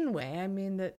mean way. I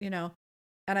mean that,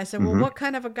 and I said, well, what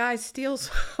kind of a guy steals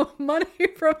money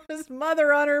from his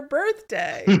mother on her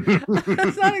birthday?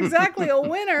 That's not exactly a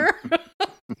winner.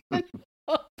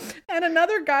 And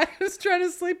another guy who's trying to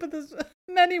sleep with as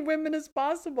many women as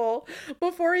possible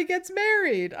before he gets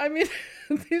married. I mean,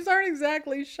 these aren't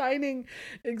exactly shining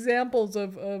examples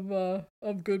of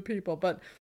good people. But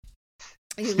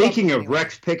speaking of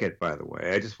Rex Pickett, by the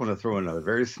way, I just want to throw in a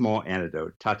very small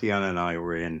anecdote. Tatiana and I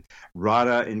were in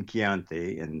Rada in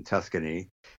Chianti in Tuscany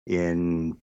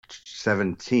in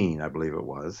 2017, I believe it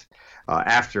was,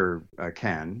 after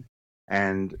Cannes,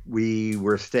 and we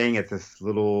were staying at this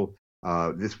little.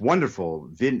 This wonderful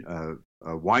vineyard,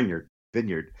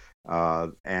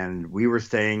 and we were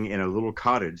staying in a little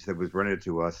cottage that was rented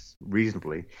to us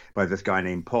reasonably by this guy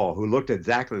named Paul, who looked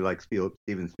exactly like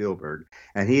Steven Spielberg,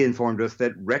 and he informed us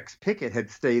that Rex Pickett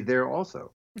had stayed there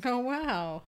also. Oh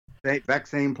wow! Back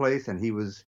same place, and he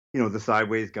was the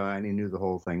Sideways guy, and he knew the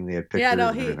whole thing. They had Yeah, pictures no,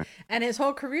 and everything. and his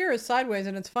whole career is Sideways,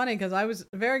 and it's funny because I was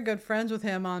very good friends with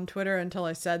him on Twitter until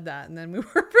I said that, and then we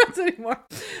weren't friends anymore.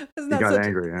 He got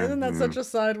angry. Yeah. Isn't that such a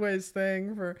Sideways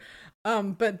thing for?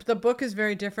 But the book is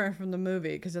very different from the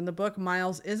movie because in the book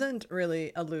Miles isn't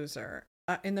really a loser.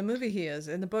 In the movie he is.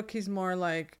 In the book he's more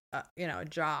like a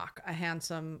jock, a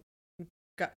handsome,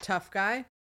 tough guy.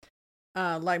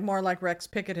 Like more like Rex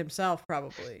Pickett himself,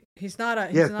 probably. He's not a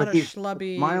Yes, not but a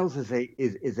schlubby. Miles is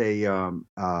a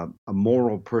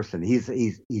moral person.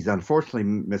 He's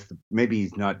unfortunately maybe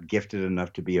he's not gifted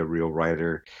enough to be a real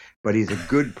writer, but he's a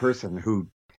good person who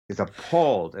is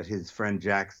appalled at his friend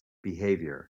Jack's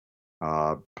behavior,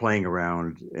 playing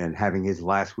around and having his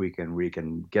last weekend where he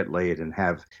can get laid and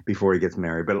have before he gets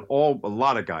married. But a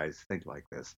lot of guys think like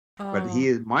this. But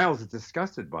Miles is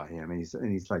disgusted by him,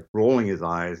 and he's like rolling his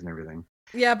eyes and everything.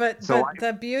 Yeah, but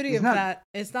the beauty of that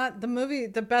is not the movie.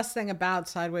 The best thing about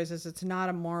Sideways is it's not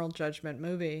a moral judgment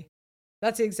movie.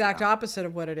 That's the exact opposite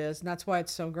of what it is, and that's why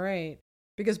it's so great.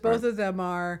 Because both of them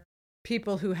are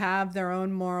people who have their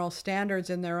own moral standards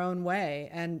in their own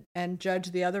way, and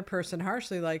judge the other person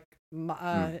harshly. Like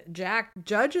Jack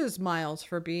judges Miles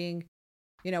for being,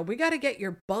 we got to get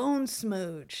your bones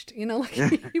smooched.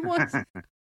 Like he wants.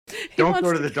 Don't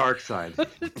go to the dark side.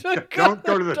 Don't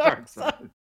go to the dark side.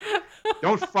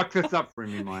 Don't fuck this up for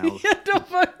me, Miles. Yeah, don't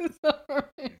fuck this up for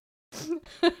me.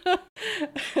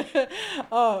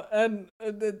 Oh, and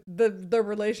the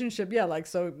relationship, yeah, like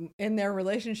so in their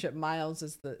relationship, Miles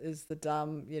is the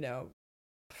dumb,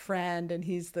 friend, and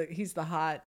he's the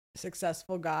hot,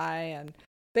 successful guy, and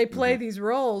they play these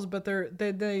roles, but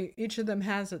they each of them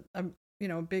has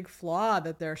a big flaw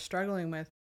that they're struggling with.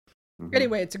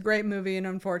 Anyway, it's a great movie, and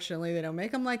unfortunately, they don't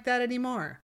make them like that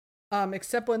anymore.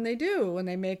 Except when they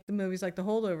make the movies like The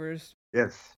Holdovers.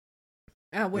 Yes.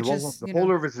 Which the is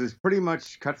Holdovers is pretty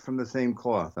much cut from the same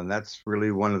cloth, and that's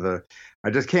really one of the. I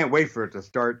just can't wait for it to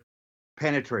start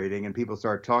penetrating and people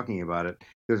start talking about it.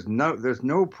 There's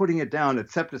no putting it down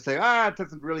except to say, it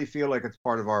doesn't really feel like it's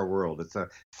part of our world. It's a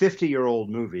 50-year-old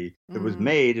movie that was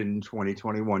made in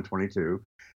 2021, 22,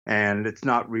 and it's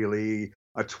not really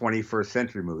a 21st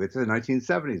century movie. It's a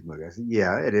 1970s movie. I said,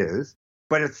 yeah, it is.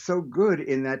 But it's so good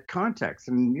in that context.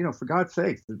 And, for God's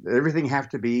sake, everything have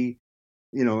to be,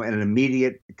 an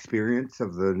immediate experience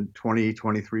of the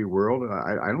 2023 world.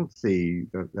 I don't see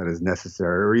that as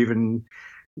necessary or even,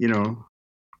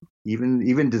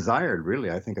 even desired,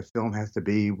 really. I think a film has to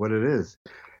be what it is.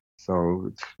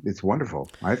 So it's wonderful,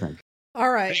 I think.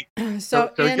 All right.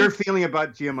 So your feeling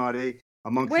about Giamatti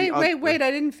amongst wait,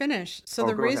 I didn't finish. So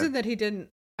the reason that he didn't,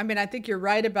 I think you're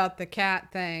right about the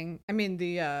cat thing.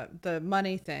 The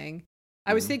money thing.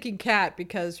 I was thinking cat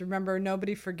because remember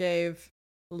nobody forgave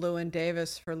Llewyn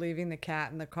Davis for leaving the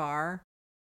cat in the car.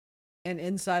 And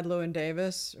inside Llewyn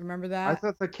Davis, remember that? I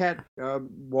thought the cat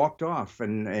walked off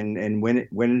and went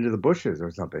into the bushes or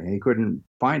something. He couldn't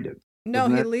find it. No,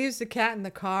 he leaves the cat in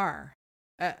the car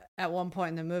at one point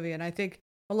in the movie, and I think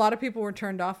a lot of people were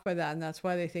turned off by that, and that's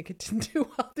why they think it didn't do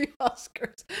well at the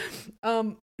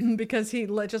Oscars, because he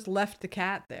just left the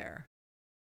cat there.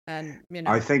 And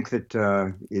I think that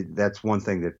that's one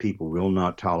thing that people will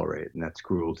not tolerate, and that's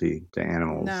cruelty to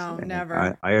animals. No, and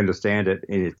never. I understand it.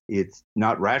 It's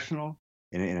not rational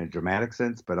in a dramatic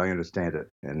sense, but I understand it,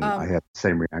 and I have the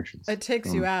same reactions. It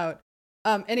takes you out.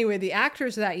 Anyway, the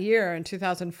actors that year in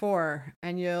 2004,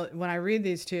 and when I read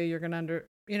these to you, you're gonna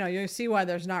you'll see why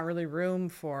there's not really room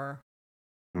for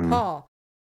Paul.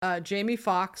 Jamie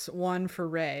Foxx won for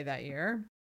Ray that year.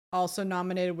 Also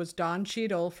nominated was Don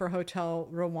Cheadle for Hotel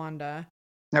Rwanda.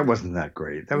 That wasn't that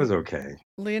great. That was okay.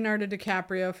 Leonardo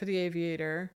DiCaprio for The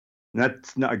Aviator.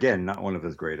 That's not one of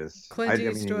his greatest. Clint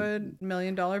Eastwood, $1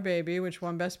 Million Baby, which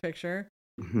won Best Picture,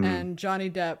 and Johnny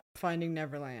Depp, Finding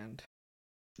Neverland.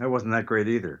 That wasn't that great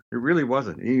either. It really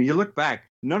wasn't. You look back,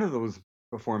 none of those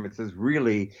performances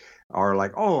really are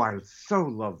like, I so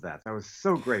love that. That was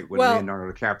so great when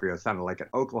Leonardo DiCaprio sounded like an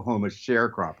Oklahoma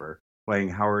sharecropper playing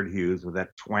Howard Hughes with that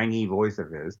twangy voice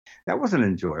of his. That wasn't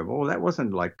enjoyable.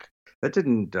 That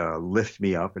didn't lift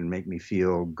me up and make me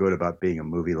feel good about being a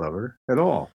movie lover at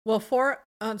all. Well, 4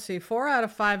 out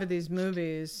of 5 of these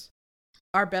movies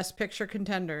are Best Picture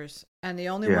contenders, and the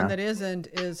only one that isn't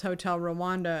is Hotel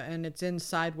Rwanda, and it's in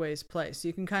Sideways Place. So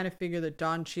you can kind of figure that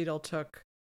Don Cheadle took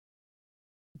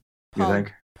Paul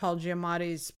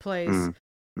Giamatti's place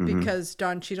because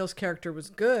Don Cheadle's character was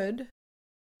good.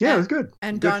 Yeah, it was good.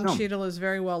 And Don Cheadle is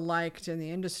very well liked in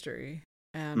the industry.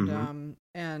 And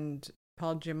and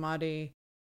Paul Giamatti,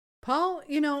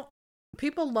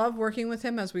 people love working with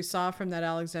him, as we saw from that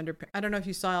Alexander. I don't know if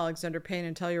you saw Alexander Payne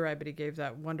and Telluride, but he gave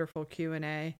that wonderful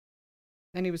Q&A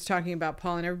and he was talking about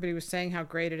Paul, and everybody was saying how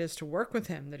great it is to work with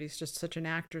him, that he's just such an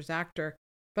actor's actor.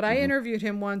 But I interviewed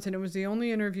him once, and it was the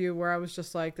only interview where I was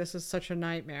just like, this is such a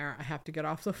nightmare. I have to get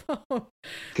off the phone.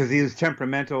 Because he was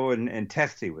temperamental and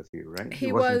testy with you, right?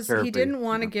 He didn't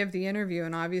want to give the interview,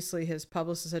 and obviously his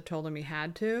publicist had told him he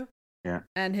had to. Yeah.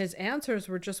 And his answers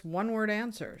were just one-word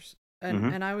answers.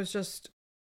 And I was just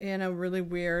in a really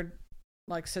weird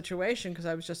like situation, because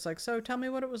I was just like, so tell me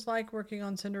what it was like working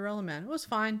on Cinderella Man. It was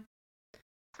fine.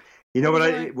 You know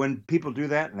what? When people do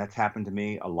that, and that's happened to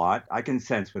me a lot, I can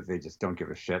sense that they just don't give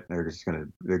a shit.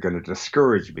 And they're gonna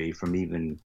discourage me from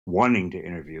even wanting to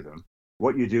interview them.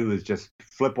 What you do is just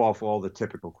flip off all the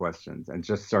typical questions and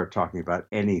just start talking about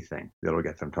anything that'll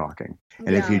get them talking.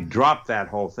 And if you drop that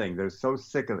whole thing, they're so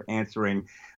sick of answering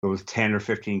those 10 or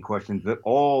 15 questions that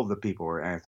all the people are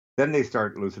answering. Then they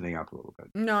start loosening up a little bit.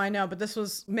 No, I know, but this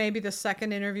was maybe the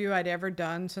second interview I'd ever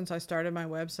done since I started my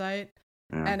website.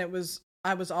 Yeah. And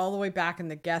I was all the way back in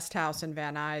the guest house in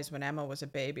Van Nuys when Emma was a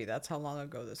baby. That's how long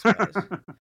ago this was.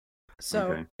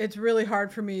 So It's really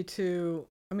hard for me to,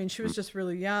 I mean, she was just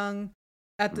really young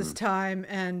at this time.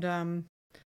 And,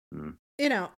 you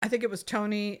know, I think it was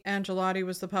Tony Angelotti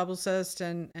was the publicist,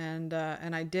 and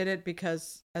I did it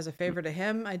because as a favor to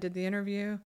him, I did the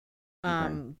interview.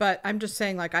 But I'm just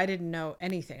saying, like, I didn't know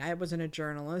anything. I wasn't a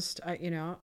journalist.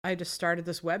 I just started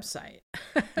this website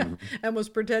and was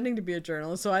pretending to be a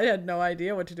journalist. So I had no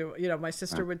idea what to do. You know, my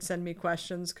sister would send me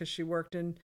questions because she worked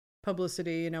in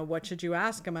publicity. You know, what should you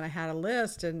ask him? And I had a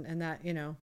list, and that, you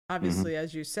know, obviously,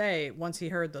 as you say, once he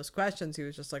heard those questions, he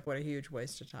was just like, what a huge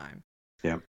waste of time.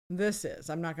 Yeah.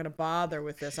 I'm not going to bother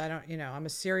with this. I'm a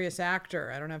serious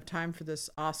actor. I don't have time for this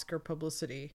Oscar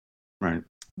publicity. Right.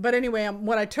 But anyway,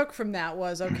 what I took from that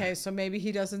was, okay, so maybe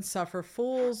he doesn't suffer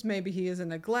fools. Maybe he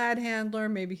isn't a glad handler.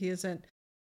 Maybe he isn't,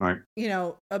 you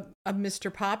know, a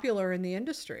Mr. Popular in the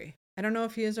industry. I don't know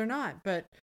if he is or not, but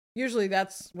usually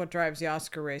that's what drives the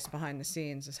Oscar race behind the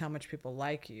scenes, is how much people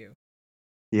like you.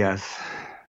 Yes,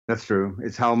 that's true.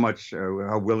 It's how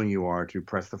willing you are to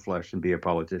press the flesh and be a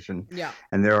politician. Yeah.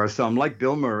 And there are some, like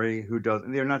Bill Murray,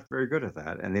 they're not very good at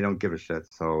that, and they don't give a shit.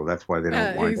 So that's why they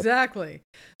don't want exactly.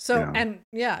 So,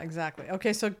 exactly.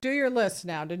 Okay, so do your list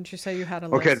now. Didn't you say you had a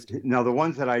list? Okay, now the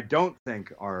ones that I don't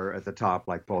think are at the top,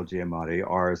 like Paul Giamatti,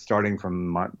 are starting from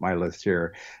my list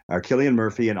here. Cillian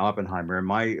Murphy and Oppenheimer. And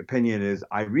my opinion is,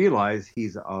 I realize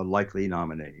he's a likely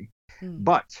nominee.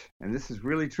 But, and this is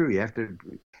really true,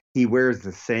 he wears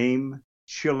the same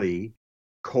chilly,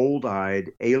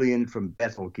 cold-eyed, alien from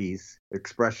Betelgeuse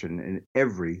expression in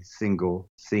every single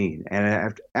scene.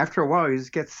 And after a while, he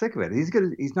just gets sick of it.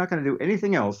 He's not going to do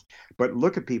anything else but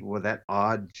look at people with that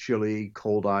odd, chilly,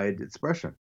 cold-eyed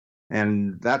expression.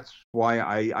 And that's why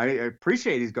I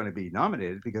appreciate he's going to be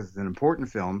nominated, because it's an important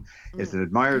film. It's an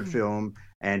admired film.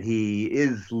 And he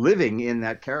is living in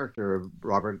that character of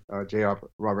Robert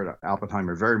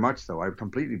Oppenheimer, very much so. I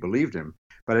completely believed him.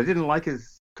 But I didn't like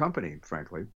his company,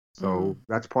 frankly. So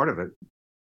that's part of it.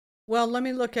 Well, let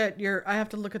me look at I have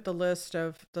to look at the list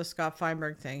of the Scott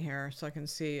Feinberg thing here so I can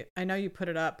see. I know you put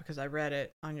it up because I read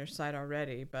it on your site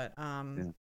already, but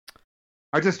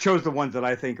I just chose the ones that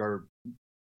I think are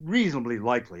reasonably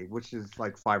likely, which is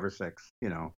like 5 or 6, you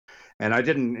know. And I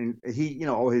didn't,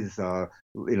 his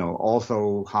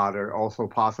also hotter, also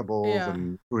possibles,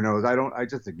 and who knows. I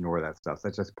just ignore that stuff.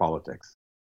 That's just politics.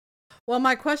 Well,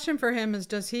 my question for him is,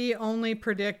 does he only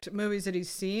predict movies that he's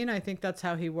seen? I think that's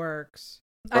how he works.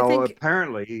 Well,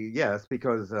 apparently, yes,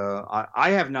 because I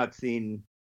have not seen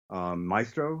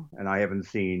Maestro, and I haven't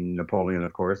seen Napoleon,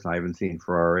 of course, and I haven't seen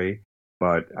Ferrari.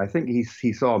 But I think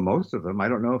he saw most of them. I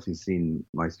don't know if he's seen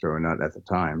Maestro or not at the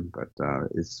time, but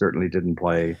it certainly didn't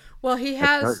play. Well, he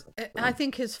has. I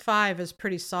think his 5 is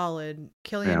pretty solid.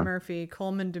 Cillian Murphy,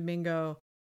 Coleman Domingo,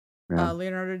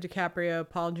 Leonardo DiCaprio,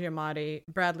 Paul Giamatti,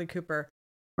 Bradley Cooper.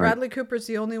 Bradley Cooper's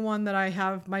the only one that I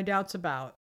have my doubts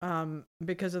about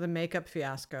because of the makeup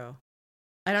fiasco.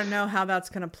 I don't know how that's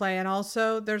going to play. And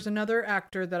also, there's another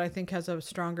actor that I think has a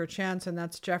stronger chance, and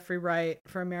that's Jeffrey Wright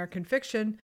for American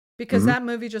Fiction. Because that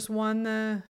movie just won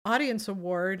the audience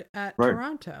award at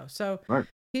Toronto. So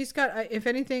he's got, if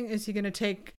anything, is he going to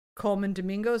take Coleman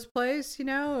Domingo's place, you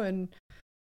know? And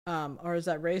or is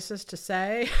that racist to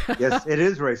say? Yes, it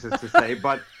is racist to say,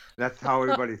 but that's how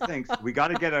everybody thinks. We got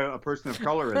to get a person of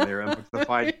color in there, and it's the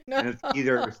fight. And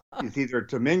it's either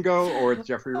Domingo or it's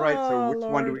Jeffrey Wright. So which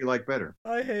one do we like better?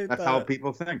 I hate that's how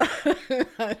people think.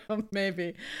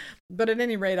 Maybe, but at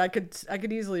any rate, I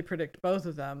could easily predict both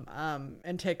of them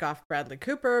and take off Bradley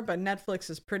Cooper. But Netflix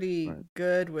is pretty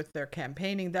good with their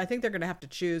campaigning. I think they're going to have to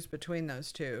choose between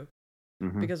those two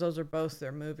because those are both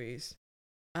their movies.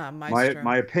 Maestro.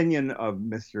 My opinion of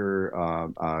Mr.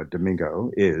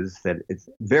 Domingo is that it's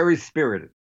very spirited.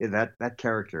 That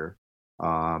character,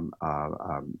 um, uh,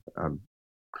 um, um,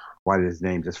 why did his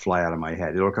name just fly out of my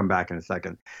head? It'll come back in a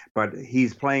second. But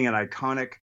he's playing an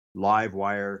iconic live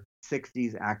wire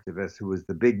 60s activist who was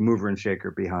the big mover and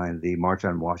shaker behind the March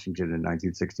on Washington in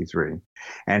 1963.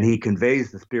 And he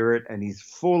conveys the spirit, and he's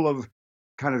full of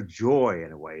kind of joy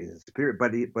in a way, his spirit,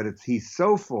 he's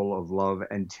so full of love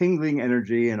and tingling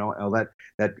energy and all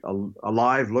that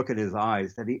alive look in his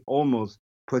eyes that he almost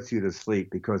puts you to sleep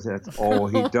because that's all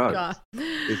he Oh does. God.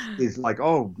 Is like,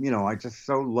 oh, I just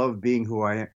so love being who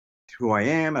I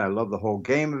am, and I love the whole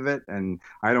game of it, and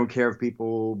I don't care if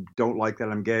people don't like that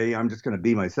I'm gay. I'm just going to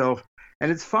be myself,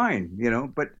 and it's fine,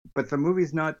 But the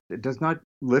movie's not. It does not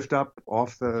lift up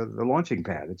off the launching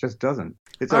pad. It just doesn't.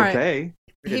 It's All right. okay.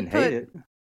 I didn't hate it.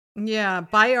 Yeah,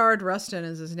 Bayard Rustin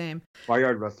is his name.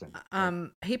 Bayard Rustin.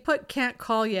 He put Can't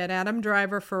Call Yet, Adam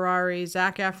Driver, Ferrari,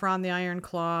 Zac Efron, The Iron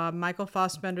Claw, Michael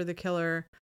Fassbender, The Killer,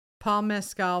 Paul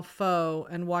Mescal, Foe,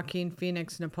 and Joaquin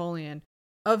Phoenix, Napoleon.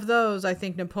 Of those, I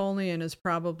think Napoleon is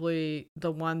probably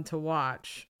the one to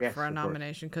watch for a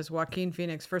nomination because Joaquin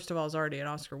Phoenix, first of all, is already an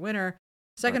Oscar winner.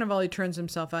 Second of all, he turns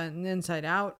himself inside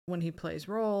out when he plays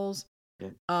roles. Yeah.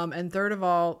 And third of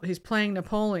all, he's playing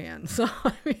Napoleon. So,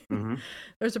 I mean,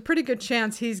 there's a pretty good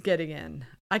chance he's getting in.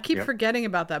 I keep forgetting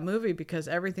about that movie because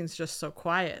everything's just so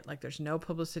quiet. Like, there's no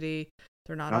publicity.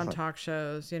 They're not on talk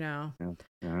shows, Yeah.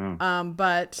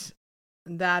 But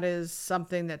that is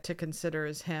something that to consider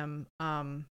is him.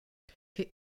 Michael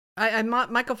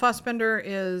Fassbender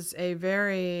is a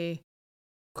very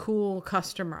cool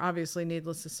customer, obviously,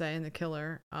 needless to say, in The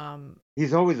Killer.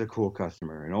 He's always a cool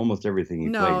customer in almost everything he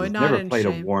plays. He's not never played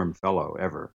a warm fellow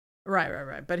ever.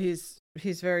 Right. But he's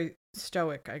very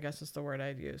stoic, I guess is the word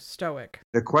I'd use. Stoic.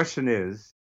 The question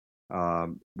is,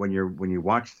 when you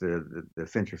watch the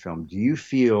Fincher film, do you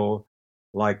feel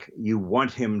like you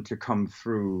want him to come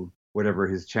through whatever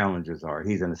his challenges are?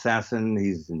 He's an assassin.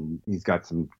 He's got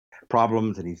some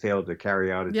problems, and he failed to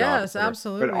carry out his job. Yes,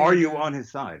 absolutely. But are you on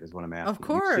his side? Is what I'm asking. Of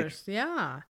course,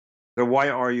 yeah. So why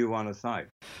are you on his side?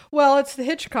 Well, it's the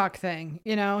Hitchcock thing.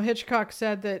 Hitchcock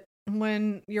said that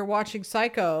when you're watching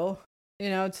Psycho,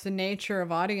 it's the nature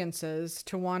of audiences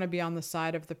to want to be on the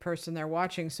side of the person they're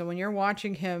watching. So when you're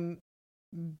watching him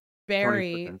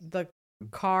bury the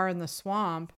car in the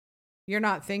swamp, you're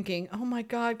not thinking, "Oh my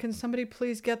God, can somebody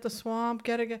please get the swamp?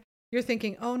 You're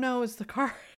thinking, "Oh no, is the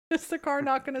car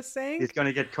not going to sink? He's going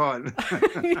to get caught."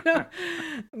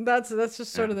 That's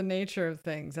just sort of the nature of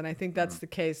things, and I think that's the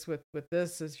case with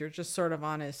this. Is you're just sort of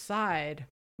on his side.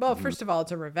 Well, first of all,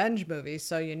 it's a revenge movie,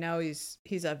 so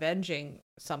he's avenging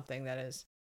something that is.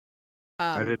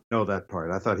 I didn't know that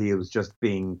part. I thought he was just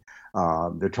being.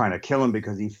 They're trying to kill him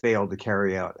because he failed to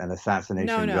carry out an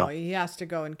assassination. No, he has to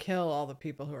go and kill all the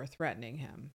people who are threatening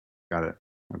him. Got it.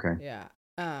 Okay. Yeah.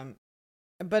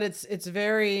 But it's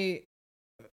very.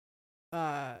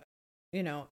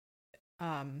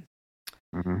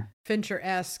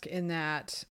 Fincher-esque in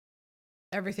that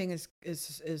everything is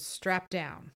strapped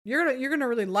down. You're gonna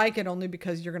really like it only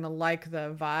because you're gonna like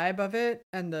the vibe of it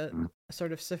and the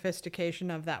sort of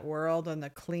sophistication of that world and the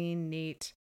clean,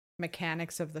 neat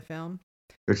mechanics of the film.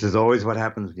 Which is always what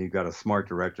happens when you've got a smart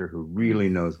director who really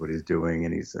knows what he's doing,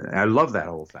 and I love that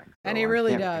whole thing. And he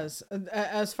really does.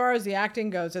 As far as the acting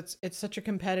goes, it's such a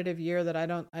competitive year that I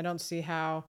don't see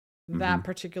how that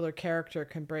particular character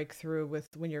can break through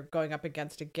when you're going up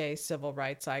against a gay civil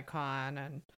rights icon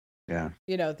and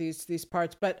these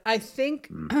parts. But I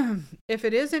think if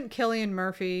it isn't Cillian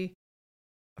Murphy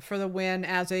for the win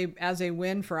as a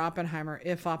win for Oppenheimer,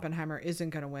 if Oppenheimer isn't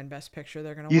going to win Best Picture,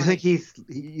 they're going to. You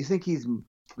think he's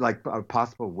like a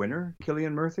possible winner,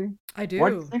 Cillian Murphy? I do. Why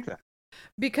do you think that?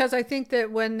 Because I think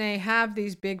that when they have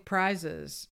these big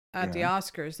prizes at the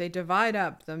Oscars, they divide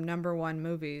up the number one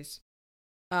movies.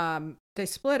 They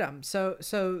split them. So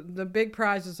the big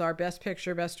prizes are Best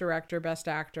Picture, Best Director, Best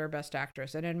Actor, Best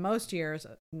Actress. And in most years,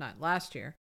 not last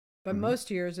year, but most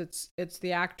years it's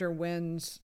the actor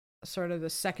wins sort of the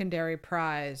secondary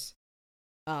prize.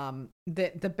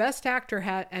 The Best Actor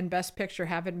and Best Picture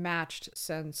haven't matched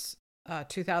since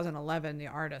 2011, The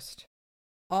Artist.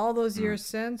 All those years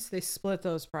since, they split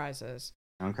those prizes.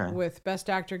 Okay. With Best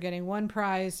Actor getting one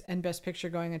prize and Best Picture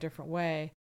going a different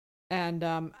way. And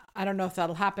I don't know if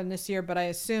that'll happen this year, but I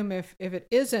assume if it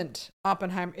isn't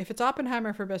Oppenheimer, if it's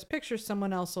Oppenheimer for Best Picture,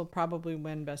 someone else will probably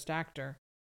win Best Actor.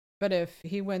 But if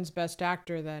he wins Best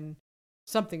Actor, then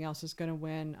something else is going to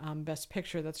win Best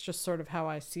Picture. That's just sort of how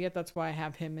I see it. That's why I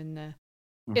have him in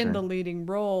the leading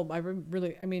role. I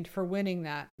mean, for winning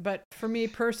that. But for me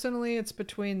personally, it's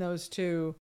between those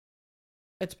two.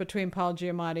 it's between Paul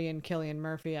Giamatti and Cillian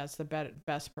Murphy as the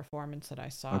best performance that I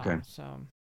saw. Okay. So,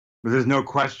 But there's no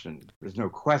question. There's no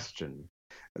question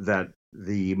that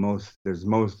there's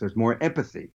more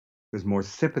empathy. There's more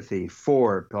sympathy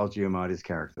for Paul Giamatti's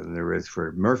character than there is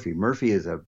for Murphy. Murphy is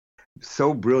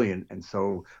so brilliant and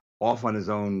so off on his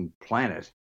own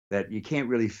planet that you can't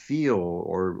really feel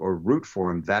or root for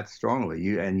him that strongly.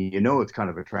 It's kind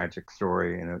of a tragic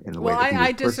story in the way well, that he was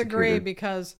I disagree persecuted.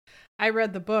 because I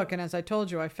read the book, and as I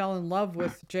told you, I fell in love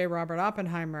with J. Robert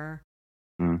Oppenheimer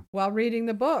Mm, while reading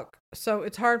the book. So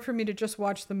it's hard for me to just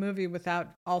watch the movie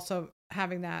without also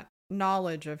having that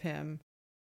knowledge of him.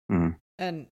 mm,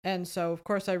 And so of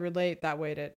course I relate that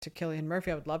way to Cillian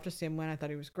Murphy. I would love to see him win. I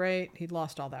thought he was great. He'd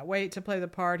lost all that weight to play the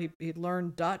part. He'd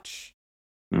learned Dutch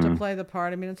to mm, play the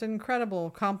part. I mean, it's an incredible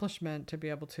accomplishment to be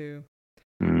able to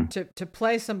mm,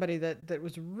 play somebody that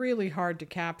was really hard to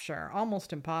capture,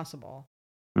 almost impossible.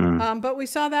 mm. But we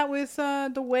saw that with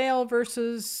the Whale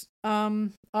versus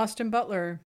Austin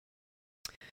Butler.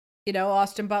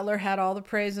 Austin Butler had all the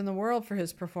praise in the world for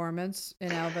his performance in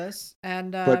Elvis,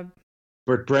 and But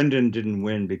But Brendan didn't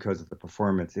win because of the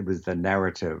performance. It was the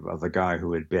narrative of the guy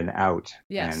who had been out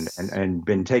yes, and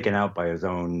been taken out by his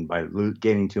own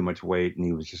gaining too much weight, and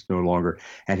he was just no longer.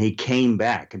 And he came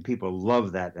back, and people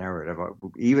love that narrative.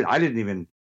 Even I didn't even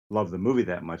love the movie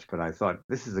that much, but I thought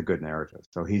this is a good narrative,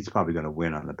 so he's probably going to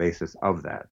win on the basis of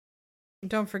that.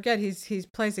 don't forget he's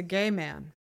plays a gay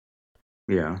man,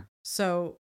 Yeah.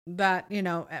 so that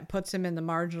puts him in the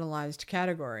marginalized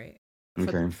category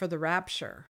Okay. for the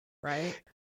rapture, right?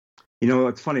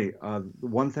 It's funny.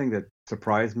 One thing that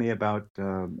surprised me about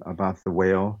the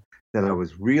whale that I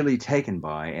was really taken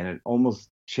by, and it almost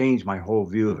changed my whole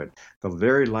view of it. The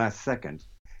very last second,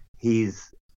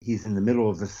 he's in the middle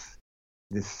of this.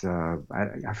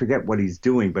 I forget what he's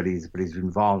doing, but he's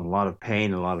involved in a lot of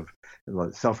pain, a lot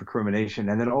of self-recrimination,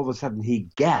 and then all of a sudden he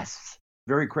gasps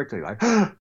very quickly, like,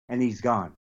 and he's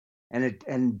gone,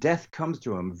 and death comes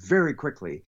to him very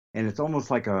quickly, and it's almost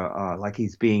like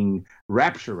he's being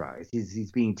rapturized.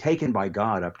 He's being taken by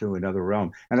God up to another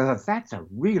realm, and I thought that's a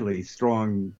really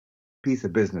strong piece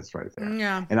of business right there.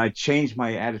 Yeah. And I changed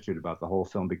my attitude about the whole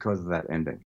film because of that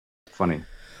ending. Funny.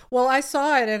 Well, I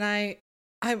saw it, and I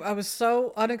was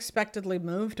so unexpectedly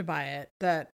moved by it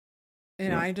that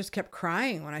Yeah, I just kept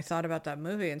crying when I thought about that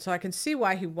movie. And so I can see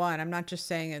why he won. I'm not just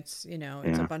saying it's it's a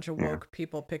yeah, bunch of yeah. woke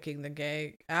people picking the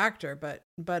gay actor,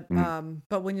 Mm,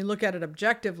 but when you look at it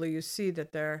objectively, you see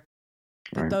that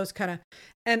right. those kind of,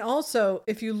 and also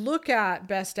if you look at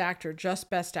best actor, just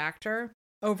best actor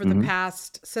over the Hmm.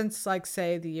 past, since like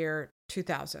say the year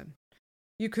 2000,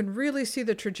 you can really see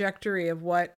the trajectory of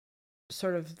what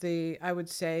sort of I would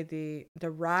say the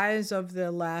rise of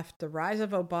the left, the rise of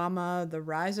Obama, the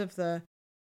rise of the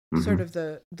sort Hmm. of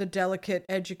the delicate,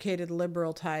 educated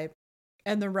liberal type,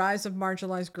 and the rise of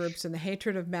marginalized groups and the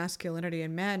hatred of masculinity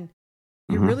in men.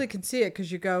 You Hmm. really can see it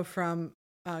because you go from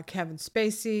Kevin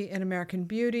Spacey in American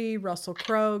Beauty, Russell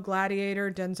Crowe,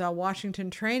 Gladiator, Denzel Washington,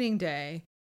 Training Day,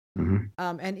 Hmm.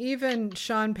 and even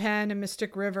Sean Penn and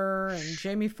Mystic River, and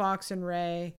Jamie Foxx and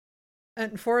Ray,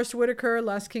 and Forrest Whitaker,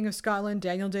 Last King of Scotland,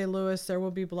 Daniel Day-Lewis, There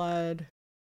Will Be Blood.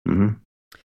 Hmm.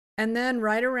 And then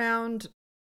right around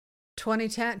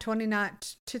 2009,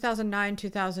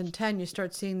 2010, you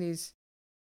start seeing these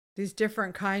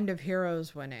different kind of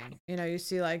heroes winning. You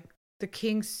see like the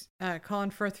King's Colin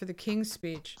Firth for the King's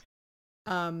Speech,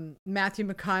 Matthew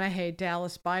McConaughey,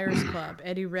 Dallas Buyers Club,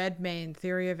 Eddie Redmayne,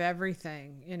 Theory of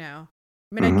Everything. I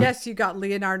mean, I Hmm. guess you got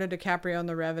Leonardo DiCaprio in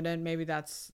The Revenant. Maybe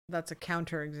that's a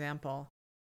counter example.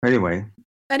 Anyway,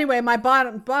 Anyway, my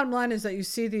bottom line is that you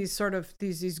see these sort of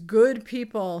these good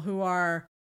people who are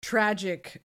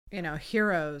tragic,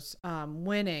 heroes,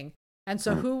 winning. And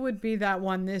so right. who would be that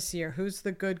one this year? Who's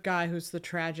the good guy? Who's the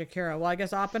tragic hero? Well, I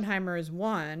guess Oppenheimer is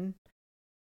one,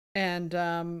 and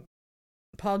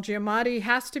Paul Giamatti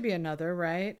has to be another,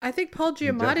 right? I think Paul That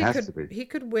Giamatti has could to be. he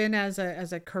could win as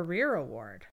a career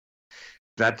award.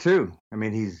 That too. I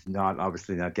mean, he's not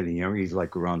obviously not getting younger. He's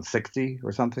like around 60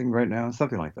 or something right now,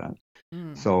 something like that.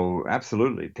 Mm. So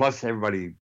absolutely. Plus,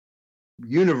 everybody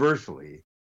universally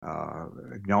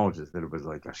acknowledges that it was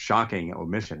like a shocking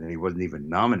omission, and he wasn't even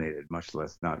nominated, much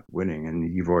less not winning.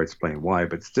 And you've already explained why,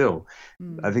 but still, I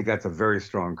Mm. think that's a very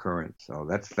strong current. So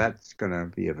that's going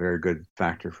to be a very good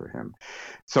factor for him.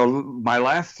 So my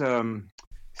last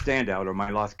standout or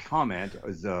my last comment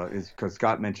is because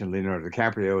Scott mentioned Leonardo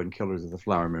DiCaprio in Killers of the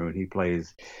Flower Moon. He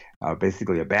plays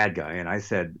basically a bad guy, and I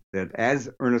said that as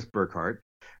Ernest Burkhart,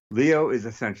 Leo is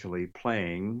essentially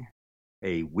playing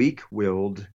a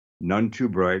weak-willed, none too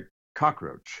bright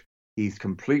cockroach. He's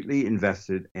completely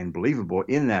invested and believable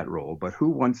in that role, but who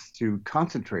wants to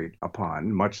concentrate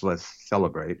upon, much less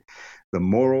celebrate, the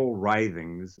moral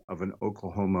writhings of an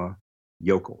Oklahoma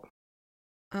yokel?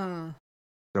 Uh,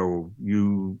 So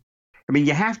you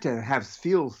have to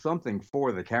feel something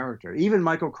for the character. Even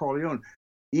Michael Corleone,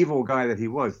 evil guy that he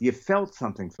was, you felt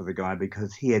something for the guy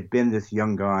because he had been this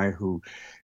young guy who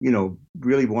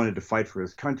really wanted to fight for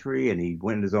his country, and he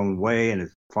went his own way, and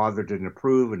his father didn't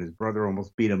approve, and his brother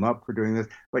almost beat him up for doing this.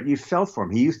 But you felt for him.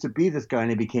 He used to be this guy,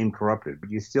 and he became corrupted, but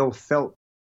you still felt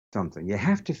something. You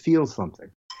have to feel something.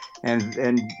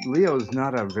 And Leo's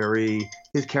not a very,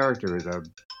 his character is a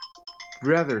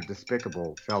rather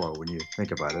despicable fellow when you think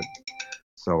about it.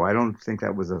 So I don't think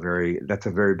that's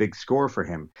a very big score for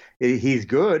him. He's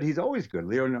good. He's always good.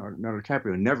 Leonardo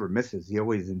DiCaprio never misses. He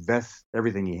always invests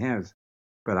everything he has.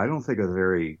 But I don't think it's a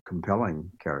very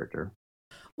compelling character.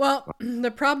 well,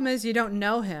 the problem is you don't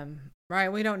know him,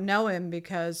 right? We don't know him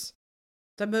because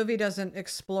the movie doesn't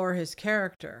explore his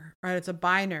character, right? It's a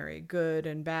binary, good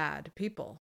and bad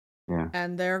people. Yeah.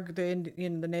 And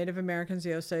the Native Americans,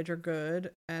 the Osage, are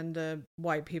good, and the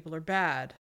white people are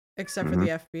bad, except for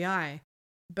the FBI.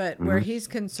 But where he's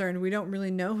concerned, we don't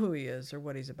really know who he is or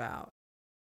what he's about.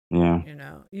 Yeah.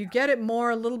 You get it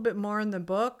a little bit more in the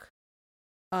book,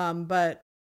 but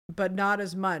not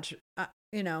as much. I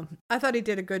thought he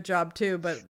did a good job too,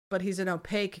 but he's an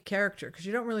opaque character because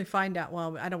you don't really find out.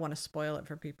 Well, I don't want to spoil it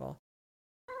for people.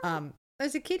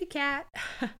 There's a kitty cat.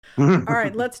 All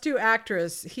right, let's do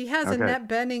actress. He has Okay. Annette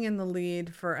Bening in the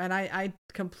lead and I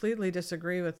completely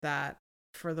disagree with that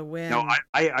for the win. No,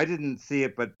 I didn't see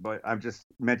it, but I've just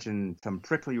mentioned some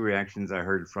prickly reactions I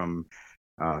heard from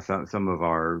some of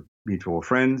our mutual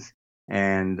friends,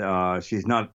 and she's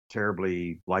not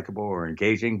terribly likable or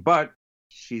engaging, but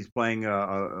she's playing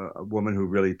a woman who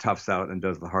really toughs out and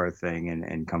does the hard thing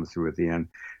and comes through at the end.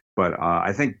 But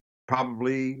I think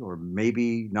probably or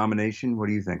maybe nomination. What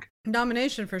do you think?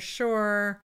 Nomination for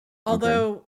sure.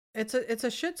 Although it's a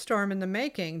shitstorm in the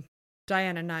making,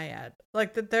 Diana Nyad.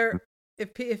 Like that they're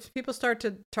if people start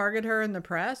to target her in the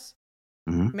press,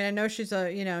 I mean, I know she's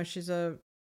a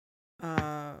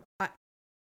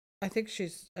I think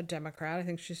she's a Democrat. I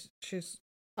think she's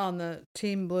on the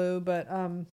team blue, but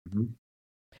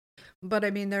but I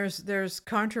mean, there's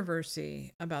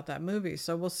controversy about that movie,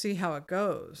 so we'll see how it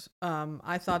goes.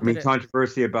 I thought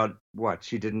controversy about what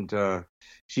she didn't.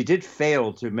 She did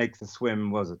fail to make the swim.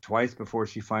 Was it twice before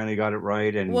she finally got it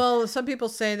right? And well, some people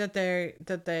say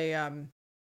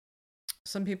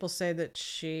some people say that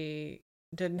she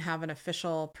didn't have an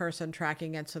official person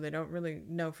tracking it, so they don't really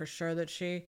know for sure that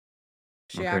she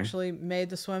actually made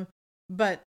the swim.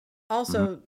 But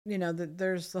also,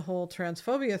 there's the whole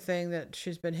transphobia thing that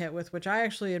she's been hit with, which I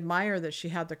actually admire that she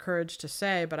had the courage to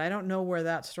say, but I don't know where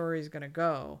that story is going to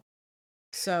go.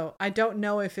 So I don't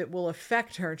know if it will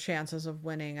affect her chances of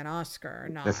winning an Oscar or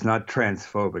not. It's not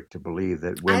transphobic to believe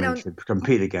that women should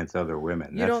compete against other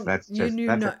women. That's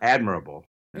admirable.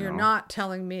 You're not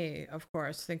telling me, of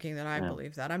course, thinking that I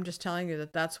believe that. I'm just telling you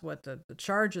that that's what the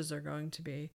charges are going to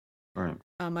be. Right.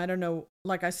 I don't know.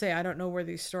 Like I say, I don't know where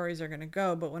these stories are going to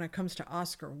go. But when it comes to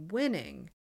Oscar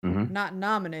winning, not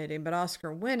nominating, but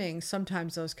Oscar winning,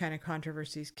 sometimes those kind of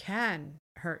controversies can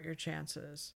hurt your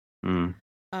chances. But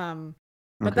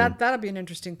that'll be an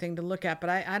interesting thing to look at. But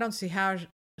I don't see how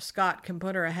Scott can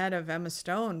put her ahead of Emma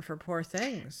Stone for Poor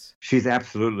Things. She's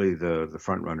absolutely the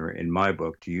front runner in my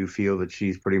book. Do you feel that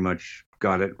she's pretty much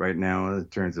got it right now in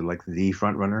terms of like the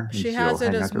front runner? She has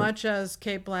it as much as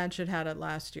Cate Blanchett had it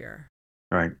last year.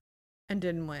 Right. And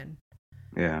didn't win.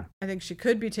 Yeah. I think she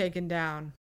could be taken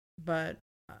down, but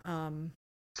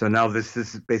so now this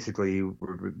is basically,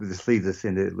 this leads us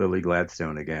into Lily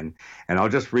Gladstone again, and I'll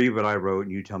just read what I wrote,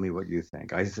 and you tell me what you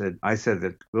think. I said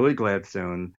that Lily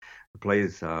Gladstone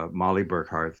plays Molly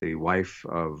Burkhart, the wife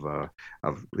of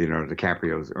Leonardo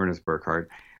DiCaprio's Ernest Burkhart.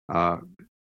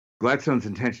 Gladstone's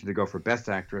intention to go for Best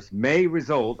Actress may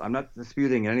result, I'm not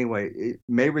disputing in any way, it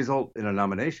may result in a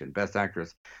nomination, Best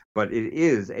Actress, but it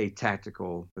is a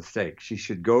tactical mistake. She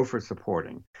should go for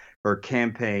supporting. Her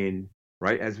campaign,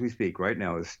 right as we speak right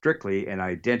now, is strictly an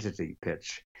identity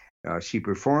pitch. She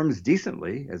performs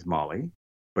decently as Molly,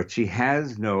 but she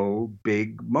has no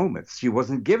big moments. She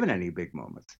wasn't given any big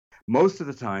moments. Most of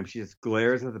the time, she just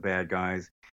glares at the bad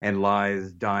guys and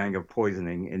lies dying of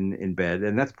poisoning in bed,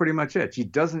 and that's pretty much it. She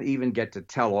doesn't even get to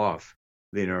tell off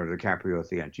Leonardo DiCaprio at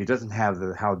the end. She doesn't have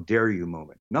the "how dare you"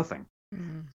 moment. Nothing.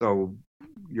 So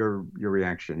your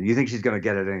reaction? You think she's going to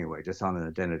get it anyway, just on an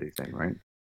identity thing, right?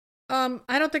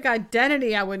 I don't think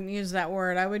identity. I wouldn't use that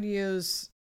word. I would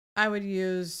use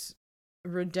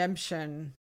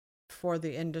redemption for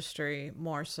the industry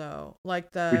more so.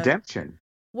 Like the Redemption.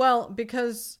 well,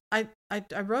 because I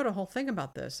wrote a whole thing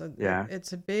about this. Yeah.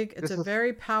 It's a This is.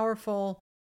 very powerful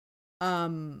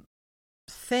um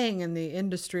thing in the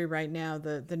industry right now,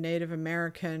 the Native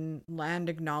American land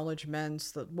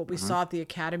acknowledgments, what we Hmm. saw at the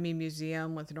Academy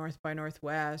Museum with North by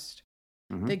Northwest.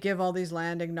 Hmm. They give all these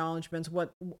land acknowledgments,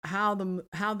 how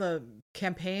the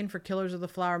campaign for Killers of the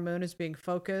Flower Moon is being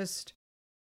focused,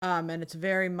 and it's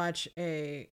very much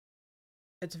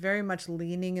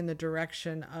leaning in the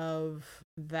direction of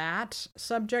that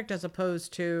subject, as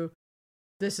opposed to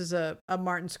this is a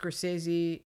Martin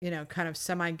Scorsese, kind of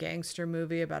semi-gangster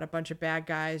movie about a bunch of bad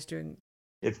guys doing.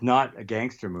 It's not a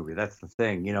gangster movie. That's the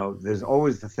thing. There's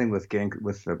always the thing with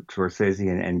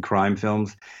Scorsese and crime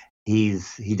films. He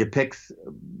depicts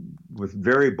with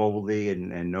very boldly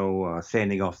and no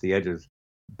sanding off the edges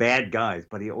bad guys,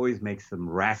 but he always makes them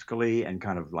rascally and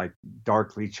kind of like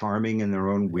darkly charming in their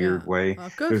own weird Yeah, way.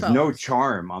 There's no Goodfellas.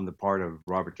 charm on the part of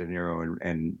Robert De Niro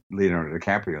and Leonardo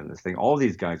DiCaprio in this thing. All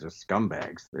these guys are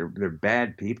scumbags. They're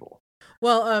bad people.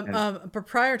 Well, And but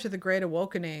prior to the Great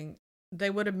Awakening, they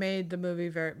would have made the movie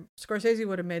Scorsese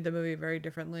would have made the movie very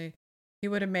differently. He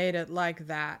would have made it like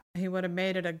that. He would have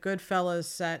made it a Goodfellas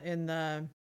set in the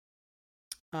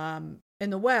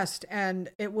West, and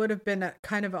it would have been a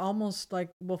kind of almost like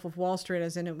Wolf of Wall Street,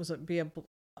 as in it was be a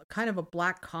kind of a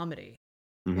black comedy.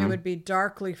 It hmm would be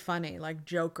darkly funny, like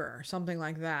Joker, something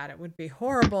like that. It would be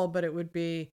horrible, but it would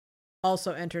be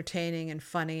also entertaining and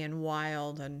funny and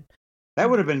wild. And that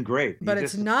would have been great. You but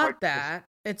it's just not that.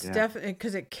 It's yeah. definitely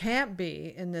because it can't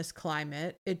be in this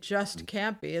climate. It just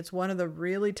can't be. It's one of the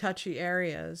really touchy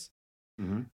areas,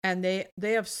 Mm-hmm. and they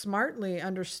have smartly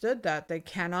understood that they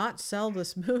cannot sell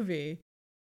this movie.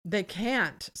 They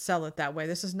can't sell it that way.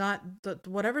 This is not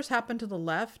whatever's happened to the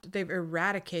left. They've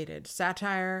eradicated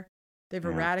satire. They've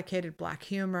Yeah. eradicated black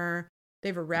humor.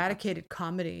 They've eradicated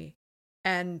comedy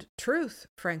and truth,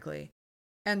 frankly.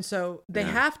 And so they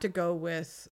Yeah. have to go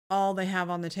with all they have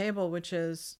on the table, which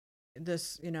is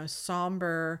this,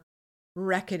 somber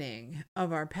reckoning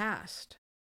of our past.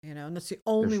 And that's the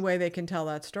only This way they can tell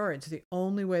that story. It's the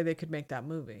only way they could make that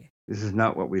movie. this is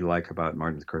not what we like about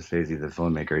Martin Scorsese, the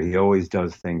filmmaker. He always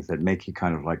does things that make you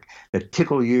kind of like that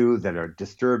tickle you, that are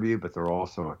disturb you, but they're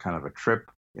also a kind of a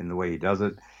trip in the way he does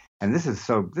it. And this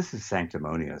is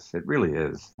sanctimonious. It really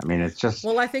is. I mean, it's just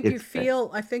Well, it's I think you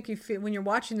feel when you're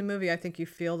watching the movie, I think you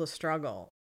feel the struggle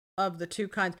of the two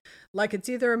kinds. Like it's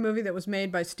either a movie that was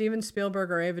made by Steven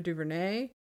Spielberg or Ava DuVernay,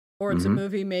 or it's a hmm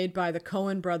movie made by the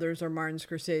Coen brothers or Martin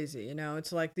Scorsese.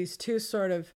 It's like these two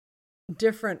sort of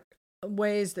different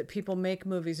ways that people make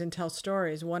movies and tell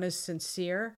stories. One is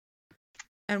sincere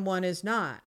and one is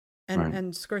not. right,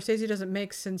 And Scorsese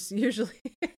doesn't usually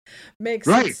make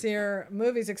right. sincere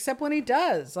movies, except when he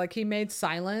does. Like he made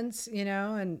Silence,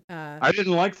 and I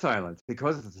didn't like Silence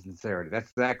because of the sincerity.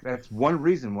 That's one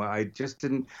reason why I just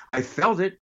didn't. I felt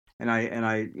it, and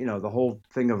I the whole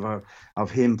thing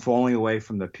of him falling away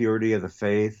from the purity of the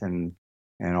faith and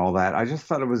all that. I just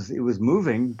thought it was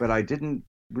moving, but I didn't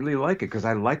really like it because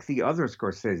I like the other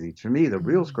Scorsese. To me, the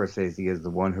real mm, Scorsese is the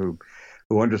one who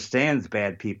understands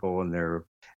bad people and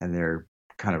their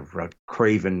kind of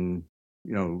craven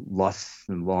lusts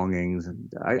and longings.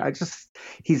 And I just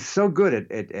he's so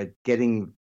good at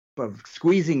getting of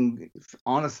squeezing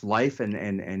honest life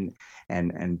and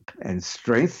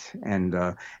strength and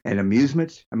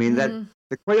amusement. I mean that mm,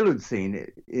 the Quaalude scene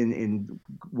in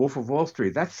Wolf of Wall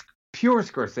Street, that's pure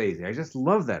Scorsese. I just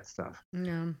love that stuff.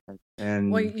 yeah. Well,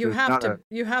 And there's not a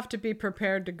you have to be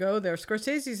prepared to go there.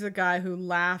 Scorsese's the guy who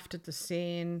laughed at the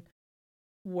scene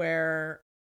where,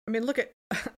 I mean, look at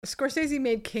Scorsese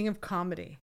made King of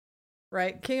Comedy,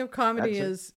 right? King of Comedy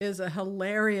that's it. is a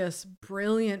hilarious,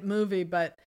 brilliant movie,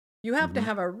 but you have to Hmm.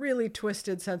 have a really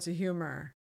twisted sense of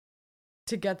humor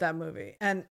to get that movie.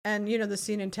 And the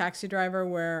scene in Taxi Driver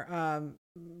where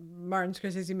Martin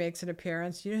Scorsese makes an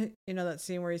appearance. You know that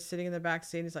scene where he's sitting in the back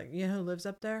seat. He's like, you know who lives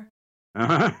up there? You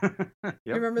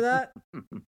Yep. remember that?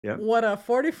 Yep. What a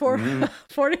 44, Mhm.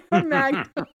 44 Magnum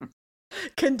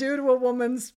can do to a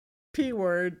woman's P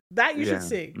word. That you should Yeah.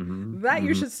 see. Hmm. That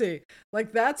you Hmm. should see.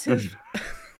 Like that's his.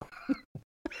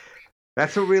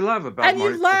 That's what we love about And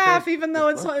Martin you laugh, Scorsese. even though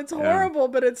it's Yeah. horrible,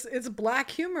 but it's black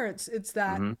humor. It's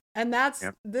that, Hmm. and that's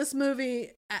Yep. this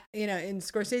movie. In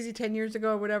Scorsese 10 years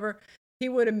ago or whatever, he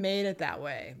would have made it that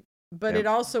way. But it Yep.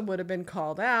 also would have been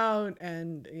called out,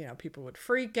 and people would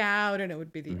freak out, and it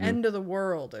would be the Hmm. end of the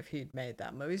world if he'd made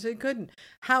that movie. So he couldn't.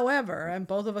 However, and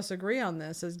both of us agree on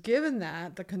this, is given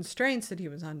that the constraints that he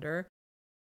was under,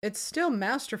 it's still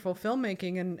masterful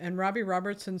filmmaking, and Robbie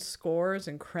Robertson's score is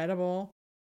incredible.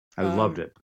 I loved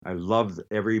it. I loved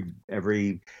every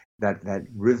that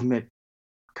rhythmic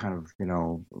kind of,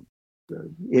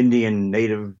 Indian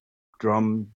native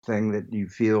drum thing that you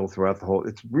feel throughout the whole.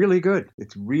 It's really good.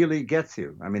 It's really gets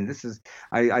you. I mean, this is.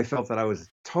 I felt that I was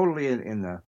totally in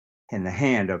the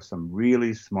hand of some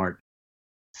really smart,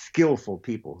 skillful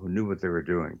people who knew what they were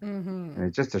doing, Mm-hmm. and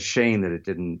it's just a shame that it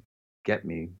didn't get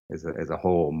me as a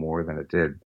whole more than it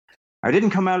did. I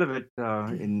didn't come out of it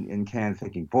in Cannes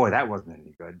thinking, boy, that wasn't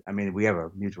any good. I mean, we have a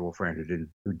mutual friend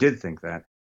who did think that,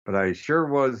 but I sure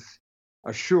was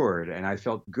assured, and I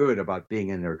felt good about being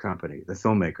in their company, the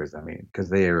filmmakers. I mean, because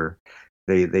they I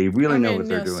really know what mean,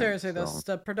 they're no, doing. seriously, So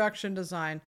the production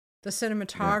design, the yeah,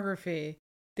 cinematography,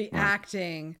 the right.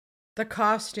 acting, the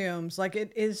costumes, like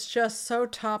it is just so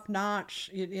top notch.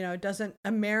 It doesn't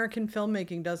American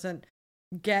filmmaking doesn't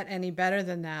get any better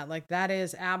than that. Like that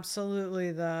is absolutely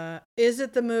is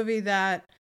it the movie that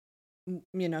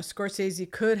Scorsese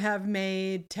could have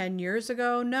made 10 years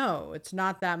ago? No, it's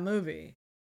not that movie.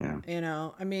 Yeah.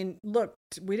 I mean, look,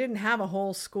 we didn't have a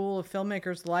whole school of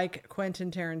filmmakers like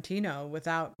Quentin Tarantino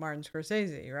without Martin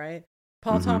Scorsese, right?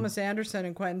 Paul Hmm. Thomas Anderson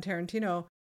and Quentin Tarantino,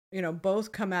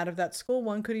 both come out of that school.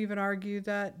 One could even argue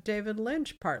that David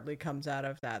Lynch partly comes out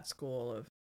of that school of,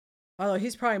 although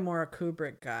he's probably more a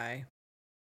Kubrick guy.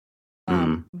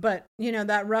 Hmm. But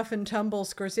that rough and tumble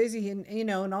Scorsese,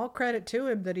 and all credit to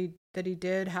him that he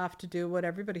did have to do what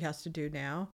everybody has to do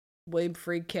now. William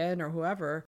Friedkin or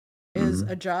whoever is Hmm.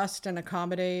 adjust and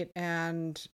accommodate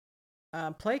and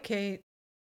placate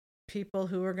people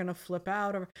who are going to flip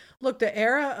out. Or look, the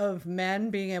era of men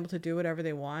being able to do whatever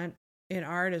they want in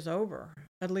art is over.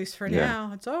 At least for Yeah.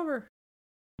 now, it's over.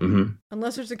 Hmm.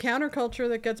 Unless there's a counterculture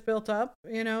that gets built up,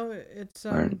 it's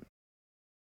Right.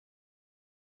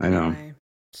 I know. anyway.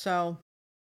 So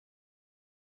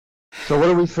So what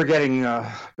are we forgetting,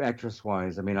 actress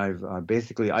wise? I mean, I've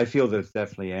basically I feel that it's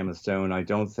definitely Emma Stone. I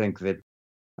don't think that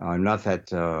I'm not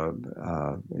that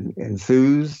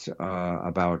enthused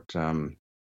about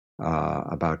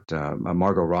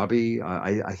Margot Robbie.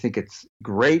 I think it's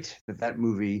great that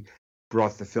movie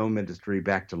brought the film industry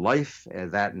back to life.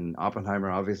 That and Oppenheimer,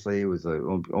 obviously, was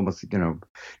almost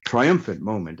triumphant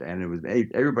moment, and it was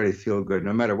everybody feel good,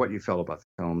 no matter what you felt about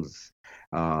the films.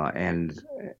 And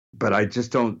but I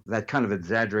just don't that kind of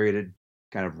exaggerated,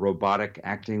 kind of robotic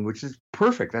acting, which is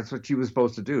perfect. That's what she was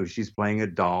supposed to do. She's playing a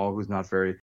doll who's not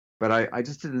very, but I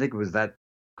just didn't think it was that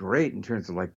great in terms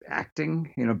of like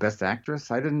acting, best actress.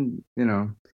 I didn't,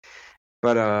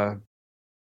 but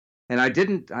and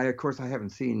I of course I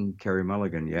haven't seen Carrie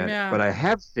Mulligan yet, yeah, but I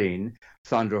have seen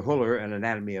Sandra Huller in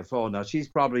Anatomy of Fall. Now she's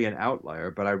probably an outlier,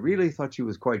 but I really thought she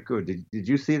was quite good. Did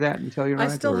you see that and Telluride I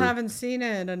right? still Or haven't seen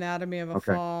it, Anatomy of a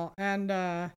okay, Fall.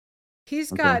 And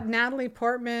he's okay. got Natalie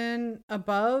Portman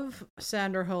above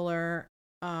Sandra Huller.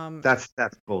 Um, That's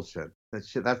bullshit.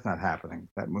 That's not happening.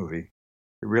 That movie.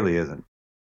 It really isn't.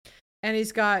 and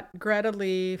he's got Greta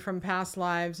Lee from Past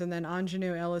Lives, and then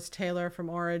Anjanou Ellis Taylor from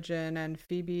Origin, and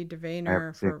Phoebe I haven't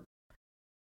DeVayner seen. for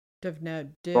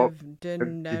Well,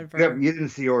 Never. you didn't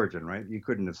see Origin, right? You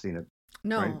couldn't have seen it, right?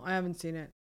 No, I haven't seen it.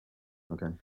 Okay.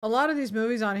 A lot of these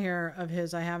movies on here of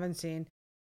his I haven't seen.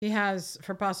 He has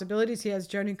for possibilities. He has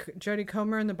Jodie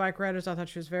Comer in The Bike Riders. I thought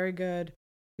she was very good.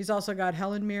 He's also got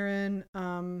Helen Mirren,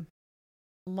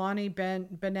 Lonnie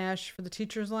Benesh for The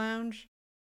Teacher's Lounge,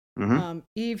 Hmm.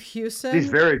 Eve She's Hewson.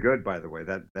 very good, by the way.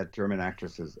 That German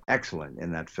actress is excellent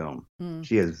in that film. Mm.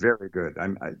 She is very good.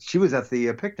 She was at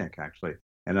the picnic actually,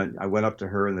 and I went up to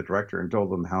her and the director and told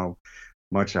them how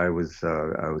much I was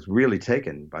really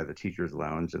taken by the Teachers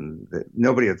Lounge, and that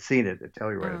nobody had seen it at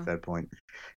Telluride at Uh, that point,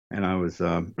 and I was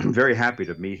very happy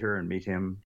to meet her and meet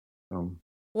him. So,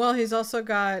 well, he's also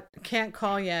got Can't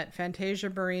Call Yet, Fantasia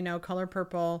Barrino, Color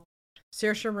Purple,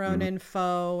 Saoirse mhm. Ronan,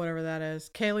 Foe, whatever that is,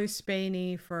 Kaylee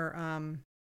Spaney for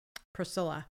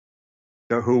Priscilla.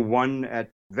 So who won at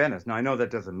Venice? Now I know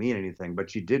that doesn't mean anything, but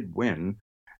she did win,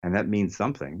 and that means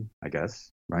something, I guess,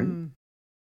 right? Mm.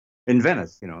 In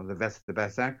Venice, the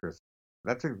best actress.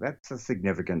 That's a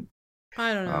significant.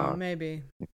 I don't know, Uh, maybe.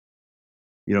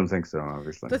 you don't think so,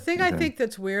 obviously. The thing I Okay. think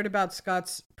that's weird about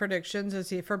Scott's predictions is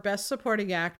he for best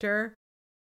supporting actor,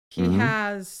 he Hmm.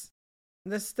 has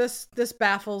this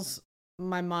baffles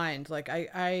my mind. Like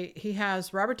he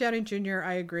has Robert Downey Jr.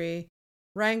 I agree,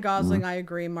 Ryan Hmm. Gosling I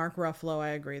agree, Mark Ruffalo I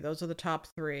agree. Those are the top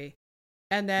three.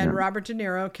 And then Yeah. Robert De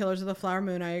Niro, Killers of the Flower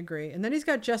Moon I agree. And then he's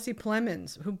got Jesse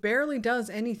Plemons who barely does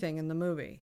anything in the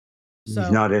movie. He's So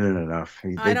not in it enough. I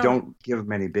They don't. don't give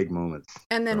him any big moments.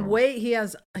 And then So way he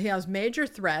has major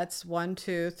threats 1,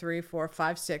 2, 3, 4,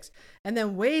 5, 6, and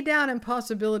then way down in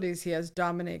possibilities he has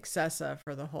Dominic Sessa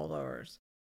for The Holdovers.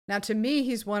 Now to me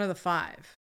he's one of the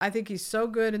five. I think he's so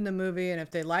good in the movie, and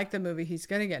if they like the movie, he's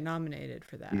going to get nominated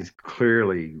for that. He's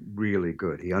clearly really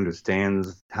good. He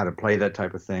understands how to play that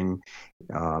type of thing.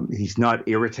 He's not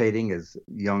irritating as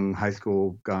young high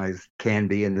school guys can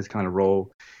be in this kind of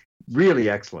role. Really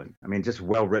excellent. I mean, just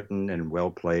well written and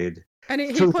well played. And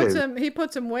he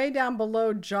puts him way down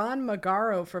below John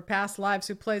Magaro for Past Lives,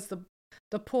 who plays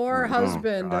the poor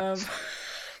husband of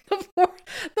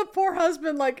the poor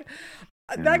husband. Like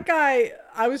that guy.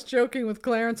 I was joking with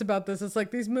Clarence about this. It's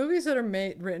like these movies that are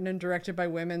written and directed by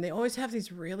women. They always have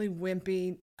these really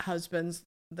wimpy husbands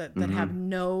that have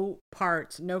no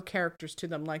parts, no characters to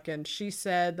them. Like in She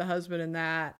Said, the husband in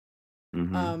that.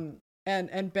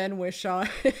 And Ben Whishaw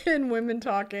in Women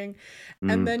Talking,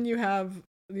 and then you have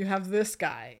this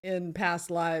guy in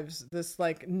Past Lives, this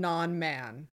like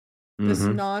non-man. This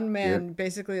non-man,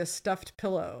 basically a stuffed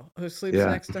pillow who sleeps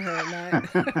next to her at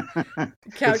night.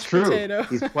 Couch potato.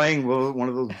 He's playing one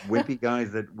of those wimpy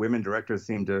guys that women directors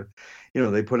seem to,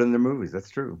 they put in their movies. That's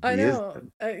true. I know.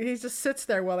 He just sits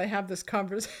there while they have this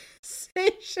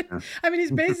conversation. I mean,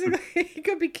 he's basically, he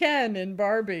could be Ken in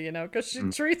Barbie, because she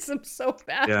treats him so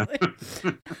badly.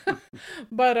 Yeah.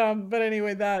 But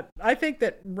anyway, I think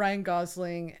that Ryan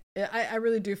Gosling, I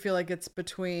really do feel like it's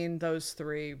between those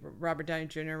three, Robert Downey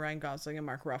Jr., Ryan Gosling, and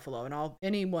Mark Ruffalo, and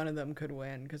any one of them could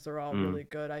win because they're all really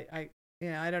good. I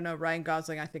don't know. Ryan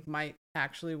Gosling, I think, might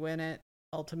actually win it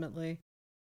ultimately.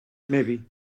 Maybe.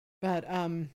 But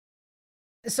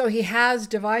so he has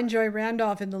Divine Joy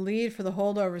Randolph in the lead for The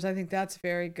Holdovers. I think that's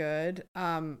very good.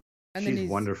 And she's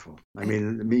wonderful. I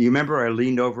mean, you remember I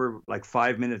leaned over like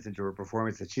 5 minutes into her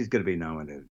performance that she's going to be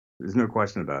nominated. There's no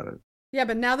question about it. Yeah,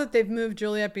 but now that they've moved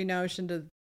Juliette Binoche into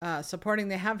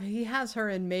supporting, he has her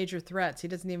in Major Threats. He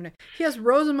doesn't even. He has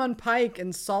Rosamund Pike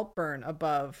and Saltburn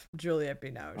above Juliette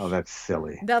Binoche. Oh, that's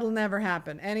silly. That'll never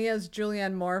happen. And he has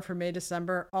Julianne Moore for May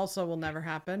December. Also will never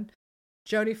happen.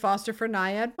 Jodie Foster for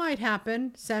Naiad might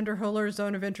happen. Sandra Hüller,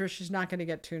 Zone of Interest. She's not going to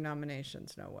get 2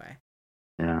 nominations. No way.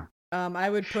 Yeah. I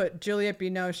would put Juliette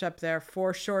Binoche up there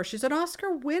for sure. She's an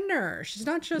Oscar winner. She's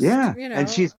not just,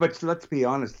 and but let's be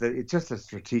honest, it's just a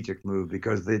strategic move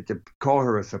because to call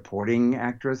her a supporting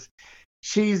actress,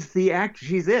 she's the actor.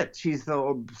 She's it. She's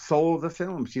the soul of the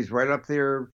film. She's right up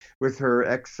there with her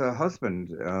ex-husband.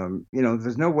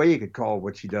 There's no way you could call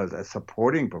what she does a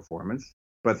supporting performance,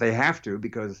 but they have to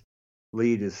because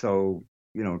lead is so,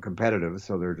 competitive.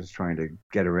 So they're just trying to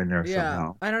get her in there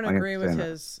somehow. I don't agree with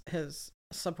his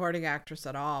supporting actress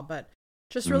at all, but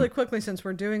just really quickly, since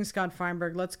we're doing Scott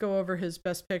Feinberg, let's go over his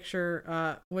Best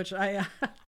Picture, which I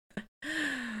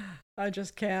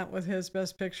just can't with his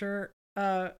Best Picture,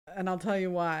 and I'll tell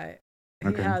you why.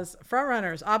 He has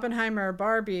frontrunners: Oppenheimer,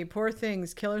 Barbie, Poor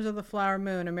Things, Killers of the Flower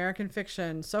Moon, American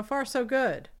Fiction. So far, so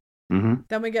good.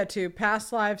 Then we get to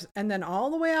Past Lives, and then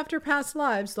all the way after Past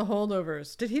Lives, The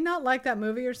Holdovers. Did he not like that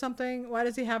movie or something? Why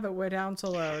does he have it way down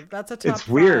so low? That's a top 5. It's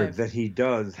weird that he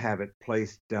does have it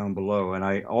placed down below,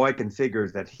 and all I can figure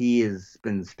is that he has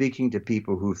been speaking to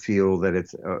people who feel that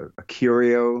it's a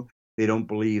curio. They don't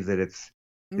believe that it's.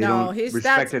 They don't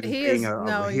respect it as being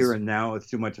a here and now. It's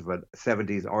too much of a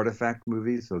 70s artifact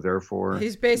movie, so therefore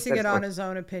he's basing it on his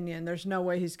own opinion. There's no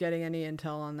way he's getting any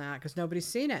intel on that because nobody's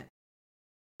seen it.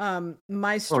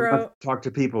 Maestro. Talk to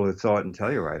people that saw it in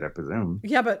Telluride, I presume.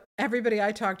 Yeah, but everybody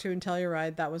I talked to in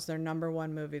Telluride, that was their number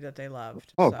 1 movie that they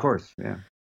loved. Oh, so. Of course, yeah.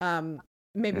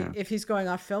 Maybe if he's going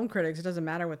off film critics, it doesn't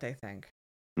matter what they think.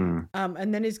 And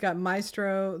then he's got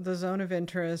Maestro, The Zone of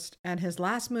Interest, and his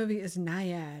last movie is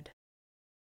Naiad.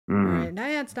 All right,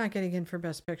 Naiad's not getting in for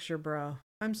Best Picture, bro.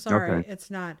 I'm sorry,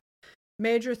 it's not.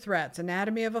 Major Threats,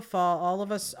 Anatomy of a Fall, All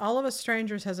of Us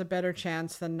Strangers has a better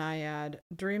chance than Naiad.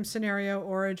 Dream Scenario,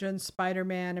 Origin,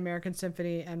 Spider-Man, American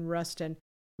Symphony, and Rustin.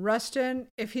 Rustin,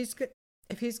 if he's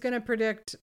going to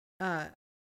predict,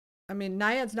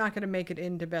 Naiad's not going to make it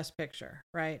into Best Picture,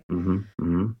 right?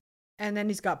 And then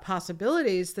he's got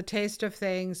possibilities: The Taste of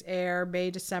Things, Air,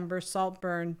 May December,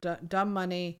 Saltburn, Dumb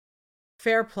Money,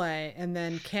 Fair Play, and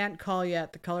then Can't Call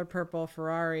Yet, The Color Purple,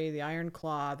 Ferrari, The Iron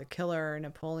Claw, The Killer,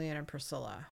 Napoleon, and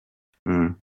Priscilla.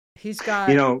 He's got...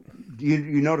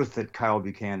 you noticed that Kyle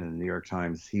Buchanan in the New York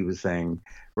Times, he was saying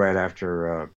right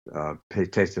after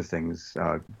Taste of Things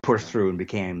pushed through and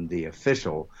became the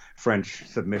official French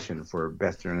submission for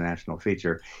Best International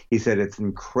Feature, he said it's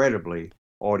incredibly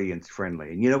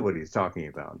audience-friendly. And you know what he's talking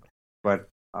about. But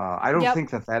I don't think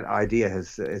that idea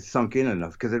has sunk in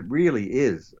enough because it really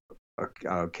is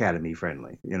Academy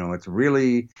friendly. It's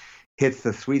really hits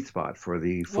the sweet spot for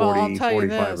the 40,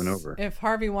 45 and over. If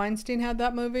Harvey Weinstein had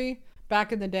that movie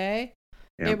back in the day,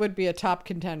 it would be a top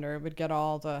contender. It would get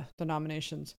all the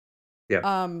nominations.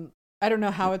 Yeah. I don't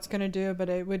know how it's going to do, but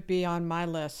it would be on my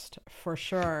list for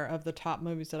sure of the top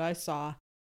movies that I saw.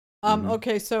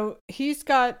 Okay, so he's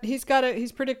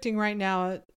predicting right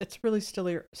now. It's really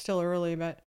still early,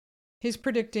 but he's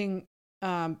predicting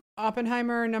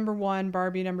Oppenheimer #1,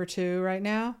 Barbie #2 right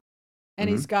now, and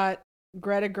he's got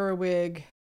Greta Gerwig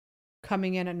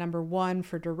coming in at #1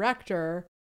 for director,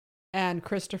 and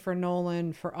Christopher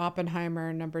Nolan for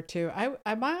Oppenheimer #2.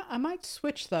 I might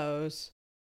switch those.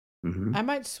 I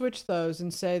might switch those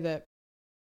and say that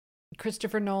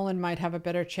Christopher Nolan might have a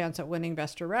better chance at winning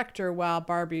Best Director, while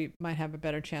Barbie might have a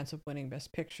better chance of winning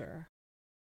Best Picture.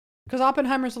 Because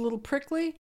Oppenheimer's a little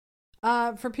prickly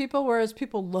for people, whereas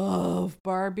people love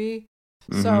Barbie.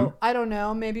 So I don't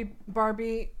know, maybe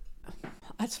Barbie.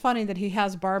 It's funny that he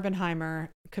has Barbenheimer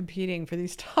competing for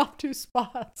these top 2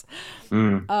 spots.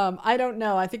 I don't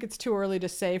know. I think it's too early to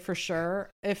say for sure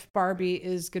if Barbie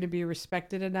is going to be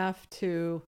respected enough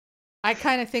to. I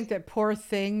kind of think that Poor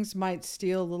Things might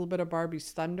steal a little bit of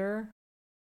Barbie's thunder.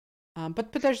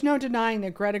 But there's no denying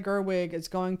that Greta Gerwig is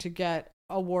going to get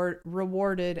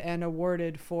rewarded and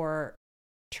awarded for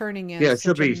turning in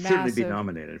certainly be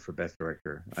nominated for Best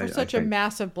Director. For such a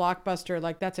massive blockbuster.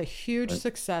 Like, that's a huge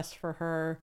success for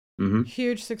her.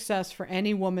 Huge success for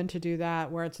any woman to do that,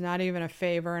 where it's not even a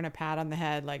favor and a pat on the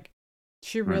head. Like,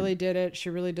 she really did it. She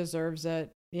really deserves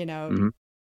it,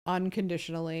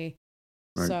 unconditionally.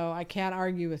 Right. So I can't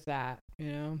argue with that,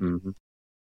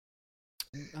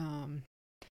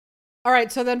 All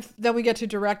right, so then we get to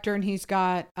director, and he's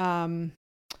got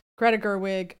Greta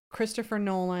Gerwig, Christopher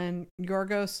Nolan,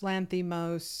 Yorgos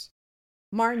Lanthimos,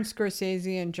 Martin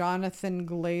Scorsese, and Jonathan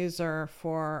Glazer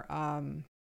for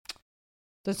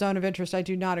The Zone of Interest. I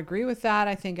do not agree with that.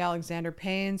 I think Alexander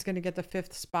Payne's going to get the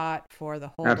 5th spot for The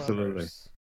Holdovers.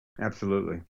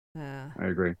 Absolutely. Yeah. I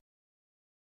agree.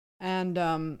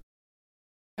 And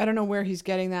I don't know where he's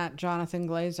getting that Jonathan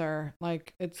Glazer.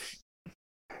 Like, it's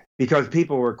because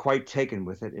people were quite taken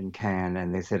with it in Cannes,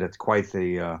 and they said it's quite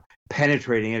the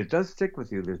penetrating, and it does stick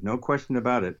with you. There's no question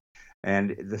about it.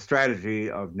 And the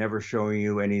strategy of never showing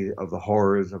you any of the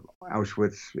horrors of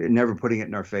Auschwitz, never putting it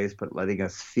in our face, but letting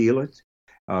us feel it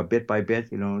bit by bit,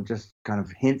 just kind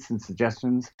of hints and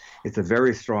suggestions. It's a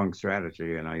very strong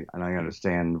strategy, and I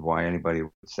understand why anybody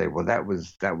would say, well, that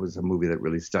was a movie that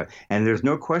really stuck. And there's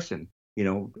no question.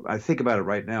 I think about it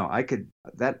right now.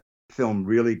 That film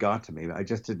really got to me. I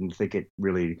just didn't think it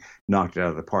really knocked it out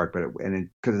of the park,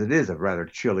 because it is a rather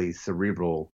chilly,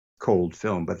 cerebral, cold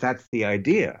film. But that's the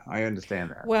idea. I understand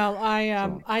that. Well,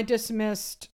 I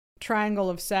dismissed Triangle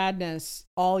of Sadness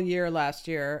all year last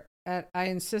year. I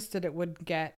insisted it would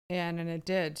get in, and it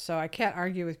did. So I can't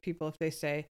argue with people if they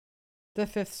say the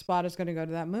 5th spot is going to go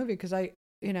to that movie, because I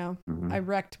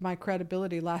wrecked my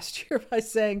credibility last year by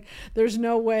saying there's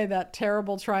no way that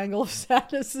terrible Triangle of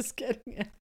Sadness is getting it.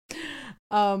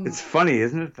 It's funny,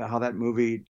 isn't it, how that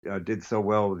movie did so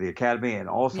well with the Academy, and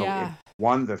also it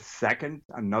won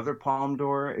another Palme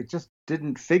d'Or. It just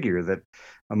didn't figure that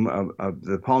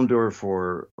the Palme d'Or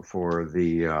for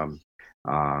the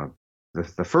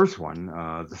first one,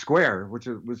 The Square, which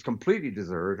was completely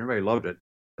deserved. Everybody loved it,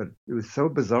 but it was so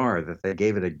bizarre that they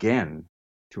gave it again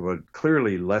to a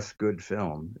clearly less good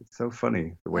film. It's so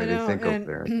funny the way they think over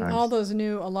there.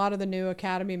 A lot of the new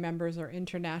Academy members are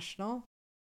international.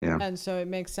 Yeah. And so it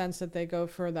makes sense that they go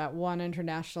for that one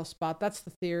international spot. That's the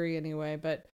theory anyway.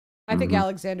 But I think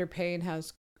Alexander Payne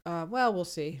has, we'll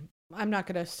see. I'm not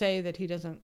going to say that he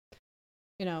doesn't,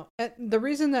 the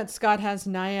reason that Scott has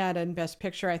Nyad in Best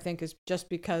Picture, I think, is just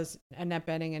because Annette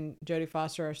Bening and Jodie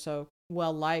Foster are so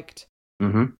well liked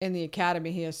in the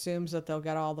Academy. He assumes that they'll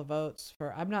get all the votes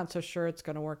for. I'm not so sure it's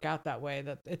going to work out that way.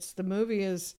 That the movie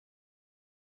is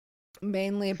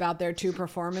mainly about their 2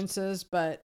 performances,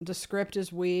 but the script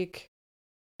is weak.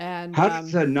 And how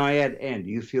does Nyad end? Do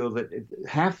you feel that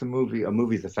half a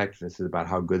movie's effectiveness is about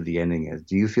how good the ending is?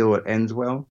 Do you feel it ends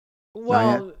well?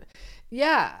 Well, Nyad?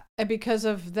 Yeah, because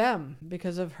of them,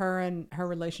 because of her and her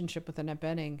relationship with Annette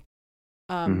Bening.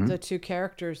 The 2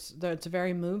 characters, it's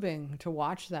very moving to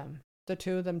watch them. The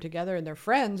 2 of them together, and they're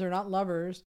friends, they're not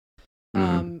lovers.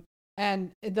 And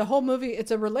the whole movie,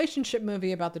 it's a relationship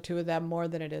movie about the 2 of them more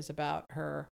than it is about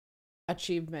her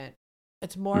achievement.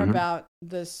 It's more about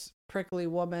this prickly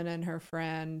woman and her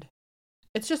friend.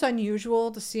 It's just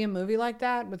unusual to see a movie like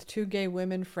that with 2 gay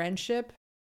women friendship,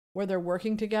 where they're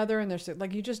working together, and they're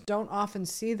like, you just don't often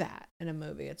see that in a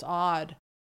movie. It's odd,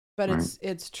 but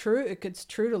it's true. It's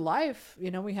true to life.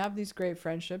 We have these great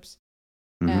friendships,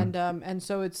 and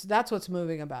so that's what's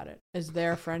moving about it, is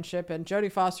their friendship. And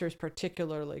Jodie Foster is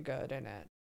particularly good in it.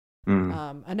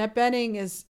 Annette Bening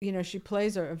is, she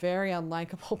plays a very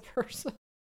unlikable person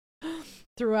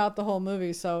throughout the whole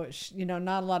movie. So,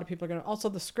 not a lot of people are going to. Also,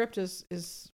 the script is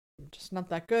just not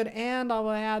that good. And I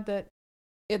will add that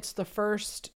it's the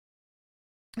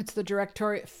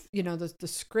directorial, the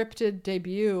scripted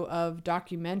debut of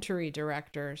documentary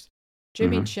directors,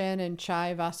 Jimmy Chin and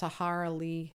Chai Vasahara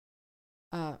Lee.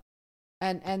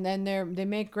 And then they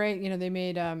make great, they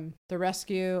made The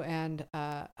Rescue and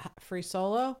Free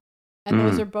Solo. And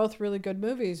those are both really good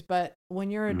movies. But when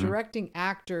you're directing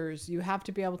actors, you have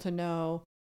to be able to know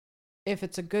if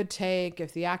it's a good take,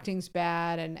 if the acting's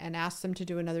bad, and ask them to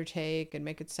do another take and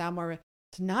make it sound more.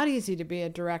 It's not easy to be a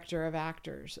director of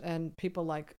actors. And people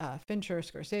like Fincher,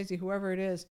 Scorsese, whoever it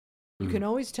is, you can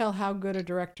always tell how good a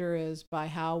director is by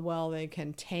how well they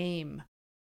can tame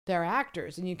their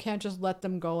actors. And you can't just let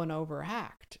them go and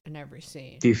overact in every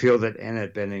scene. Do you feel that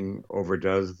Annette Bening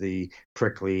overdoes the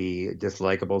prickly,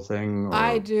 dislikable thing? Or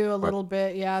I do a little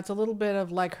bit. Yeah, it's a little bit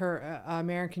of like her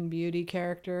American Beauty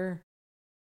character.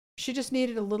 She just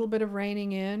needed a little bit of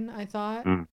reining in, I thought.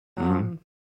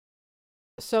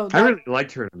 So I really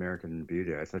liked her in American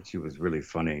Beauty. I thought she was really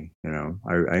funny.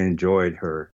 I enjoyed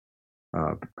her.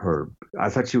 I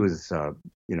thought she was,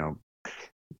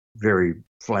 very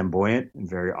flamboyant and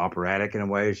very operatic in a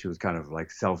way. She was kind of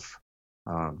like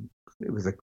it was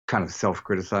a kind of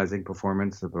self-criticizing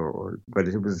performance, but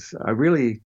it was. I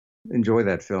really enjoyed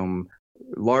that film.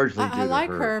 Largely, I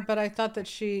like her, but I thought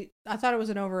it was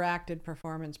an overacted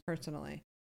performance. Personally,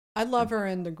 I love her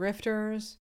in The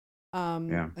Grifters.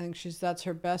 I think that's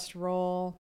her best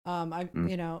role. I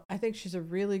think she's a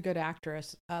really good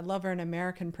actress. I love her in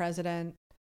American President.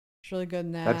 She's really good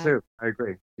in that. That's it. I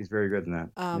agree. She's very good in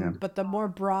that. But the more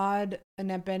broad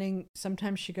Annette Bening,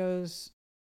 sometimes she goes,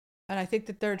 and I think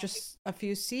that there are just a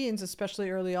few scenes,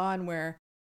 especially early on, where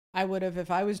I would have,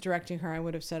 if I was directing her, I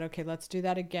would have said, okay, let's do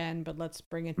that again, but let's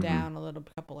bring it down a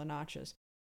couple of notches.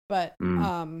 But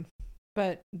the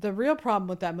real problem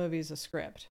with that movie is the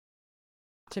script,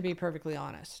 to be perfectly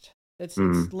honest. It's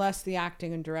less the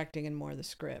acting and directing and more the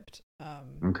script.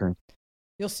 Okay.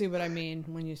 You'll see what I mean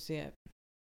when you see it.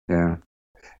 Yeah.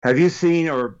 Have you seen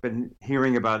or been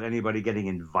hearing about anybody getting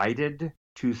invited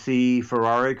to see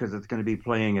Ferrari? Because it's going to be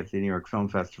playing at the New York Film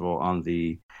Festival on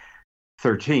the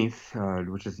 13th,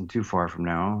 which isn't too far from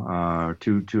now,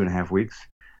 2.5 weeks.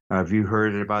 Have you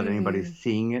heard about anybody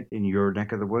seeing it in your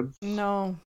neck of the woods?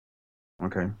 No.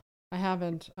 Okay. I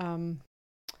haven't.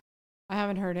 I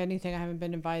haven't heard anything. I haven't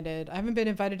been invited. I haven't been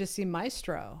invited to see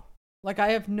Maestro. Like, I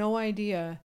have no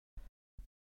idea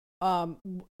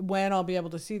when I'll be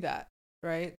able to see that,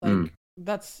 right? Like,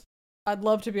 I'd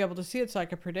love to be able to see it so I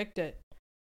could predict it,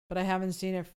 but I haven't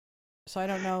seen it, so I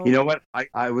don't know. You know what?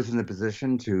 I was in the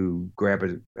position to grab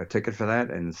a ticket for that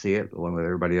and see it along with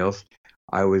everybody else.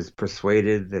 I was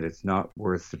persuaded that it's not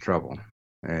worth the trouble.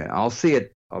 I'll see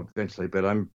it eventually, but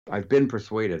I've been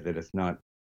persuaded that it's not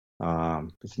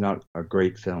a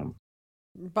great film.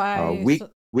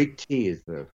 Weak tea is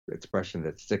the expression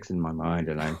that sticks in my mind,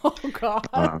 and oh God.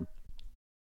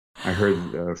 I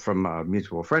heard from a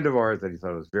mutual friend of ours that he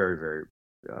thought it was very, very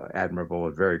admirable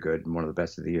and very good and one of the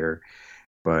best of the year.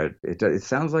 But it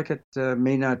sounds like it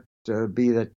may not be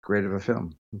that great of a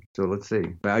film. So let's see.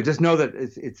 But I just know that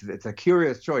it's a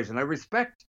curious choice, and I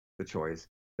respect the choice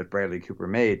that Bradley Cooper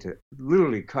made to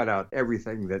literally cut out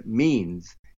everything that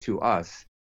means to us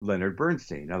Leonard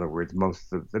Bernstein. In other words,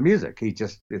 most of the music.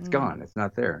 It's gone. It's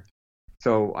not there.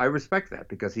 So I respect that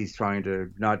because he's trying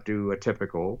to not do a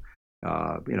typical,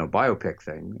 biopic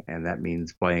thing, and that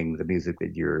means playing the music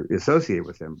that you're associated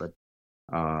with him. But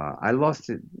I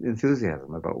lost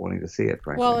enthusiasm about wanting to see it,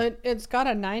 frankly. Well, it's got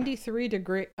a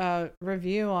 93-degree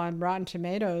review on Rotten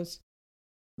Tomatoes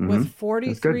with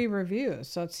 43 reviews,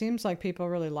 so it seems like people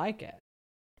really like it.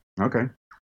 Okay.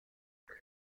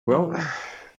 Well.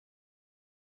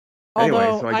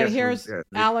 Although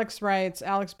Alex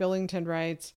Billington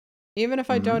writes, even if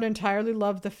I don't entirely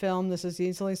love the film, this is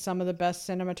easily some of the best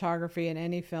cinematography in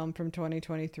any film from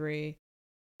 2023.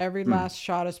 Every last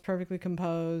shot is perfectly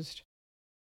composed.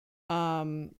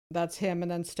 That's him. And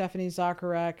then Stephanie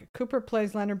Zacharek. Cooper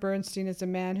plays Leonard Bernstein as a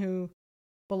man who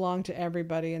belonged to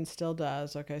everybody and still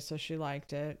does. Okay, so she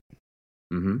liked it.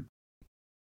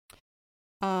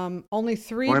 Only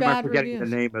 3 bad reviews. Am I forgetting the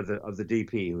name of the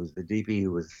DP? Who was the DP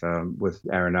who was with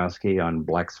Aronofsky on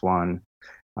Black Swan?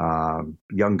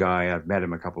 Young guy. I've met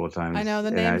him a couple of times. I know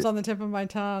the name's on the tip of my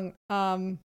tongue.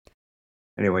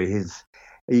 Anyway,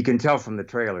 you can tell from the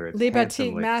trailer. It's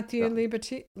Libatique, Matthew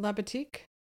Libatique.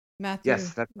 Matthew.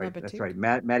 Yes, that's right. That's right.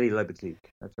 Matty Libatique.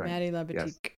 That's right. Matty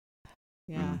Libatique.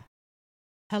 Yes. Yeah.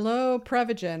 Hello,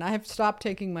 Prevagen. I have stopped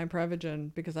taking my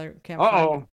Prevagen because I can't.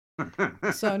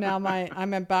 So now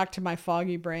I'm back to my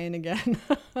foggy brain again.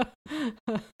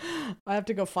 I have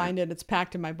to go find it. It's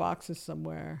packed in my boxes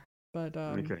somewhere. But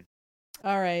Okay.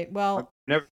 all right. Well, I'm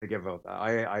never going to give up.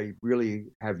 I really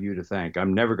have you to thank.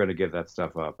 I'm never going to give that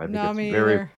stuff up. I think no, it's me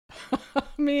very. either.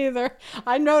 Me either.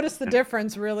 I noticed the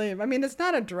difference, really. I mean, it's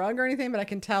not a drug or anything, but I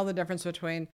can tell the difference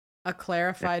between a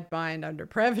clarified mind under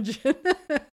Prevagen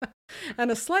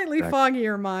and a slightly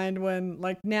foggier mind when,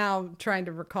 like, now trying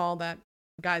to recall that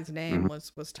guy's name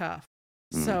was tough.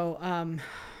 So,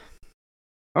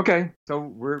 okay, so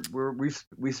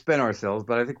we spin ourselves,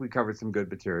 but I think we covered some good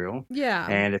material.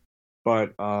 Yeah.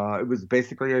 But it was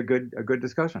basically a good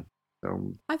discussion.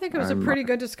 So I think it was a pretty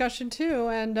good discussion too,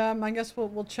 and I guess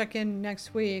we'll check in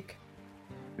next week.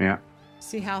 Yeah.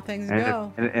 See how things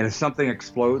go. And if something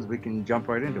explodes, we can jump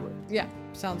right into it. Yeah,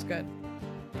 sounds good.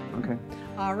 Okay.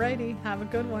 Alrighty, have a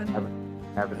good one.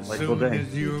 Have a delightful day. As soon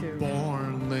as you're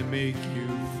born, they make you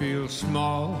feel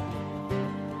small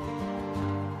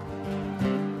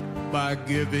by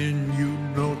giving you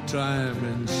no time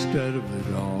instead of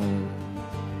it all.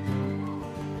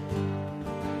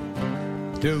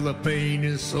 Till the pain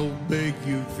is so big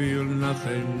you feel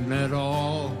nothing at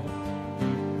all.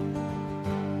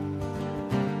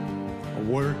 A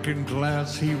working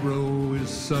class hero is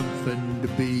something to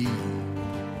be.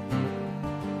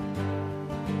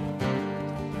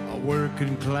 A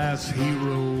working class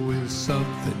hero is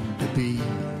something to be.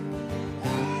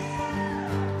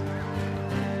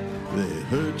 They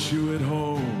hurt you at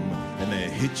home and they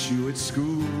hit you at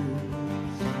school.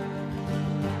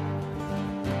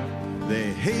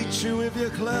 They hate you if you're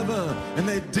clever and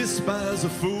they despise a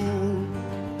fool.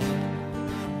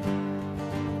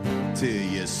 Till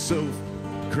you're so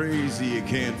crazy you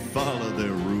can't follow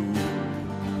their rule.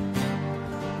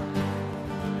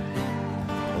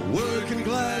 A working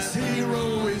class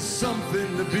hero is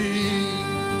something to be.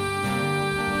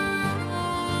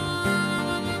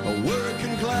 A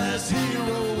working class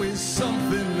hero is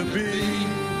something to be.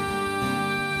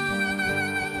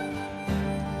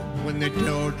 When they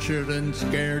tortured and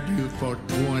scared you for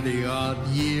 20-odd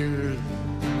years,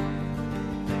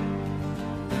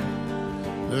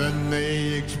 then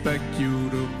they expect you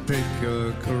to pick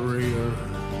a career.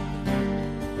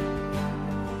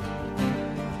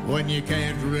 When you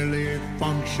can't really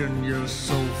function, you're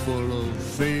so full of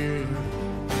fear.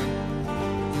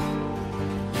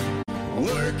 A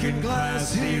working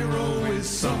class hero is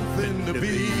something to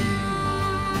be.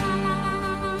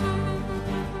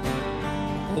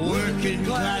 A working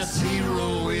class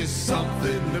hero is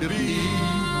something to be.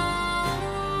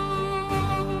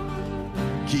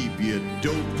 Keep you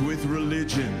doped with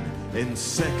religion and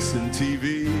sex and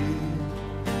TV.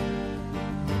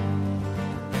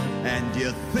 And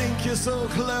you think you're so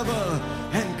clever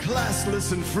and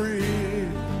classless and free.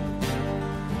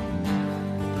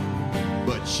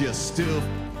 But you're still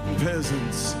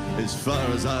peasants as far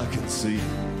as I can see.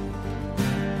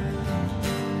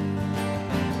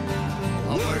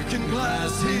 A working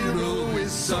class hero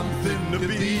is something to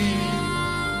be.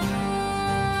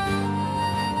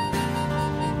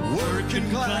 Working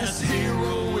class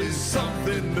hero is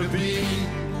something to be.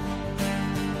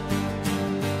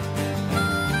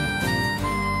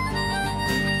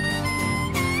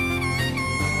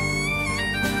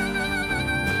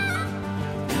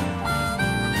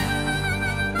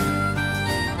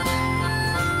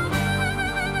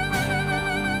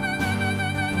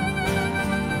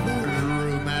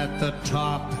 The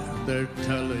top, they're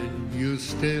telling you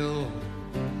still.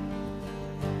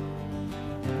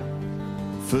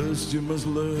 First you must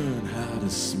learn how to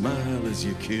smile as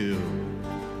you kill.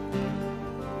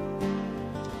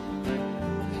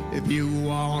 If you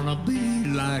wanna be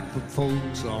like the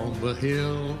folks on the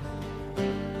hill,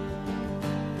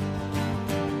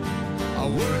 a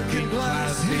working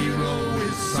class hero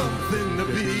is something to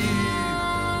be.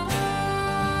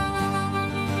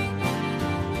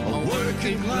 A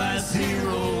working class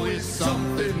hero is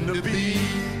something to be.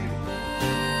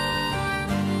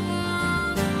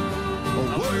 A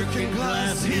working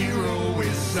class hero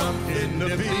is something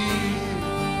to be.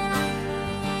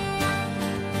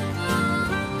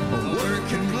 A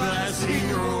working class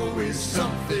hero is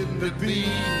something to be.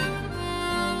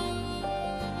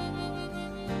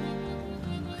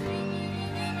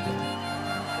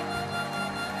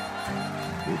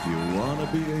 If you wanna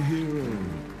be a hero,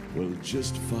 well,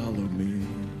 just follow me.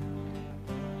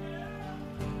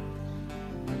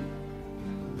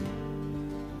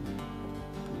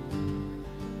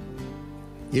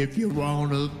 if you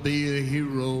wanna be a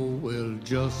hero, well,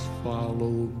 just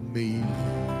follow me.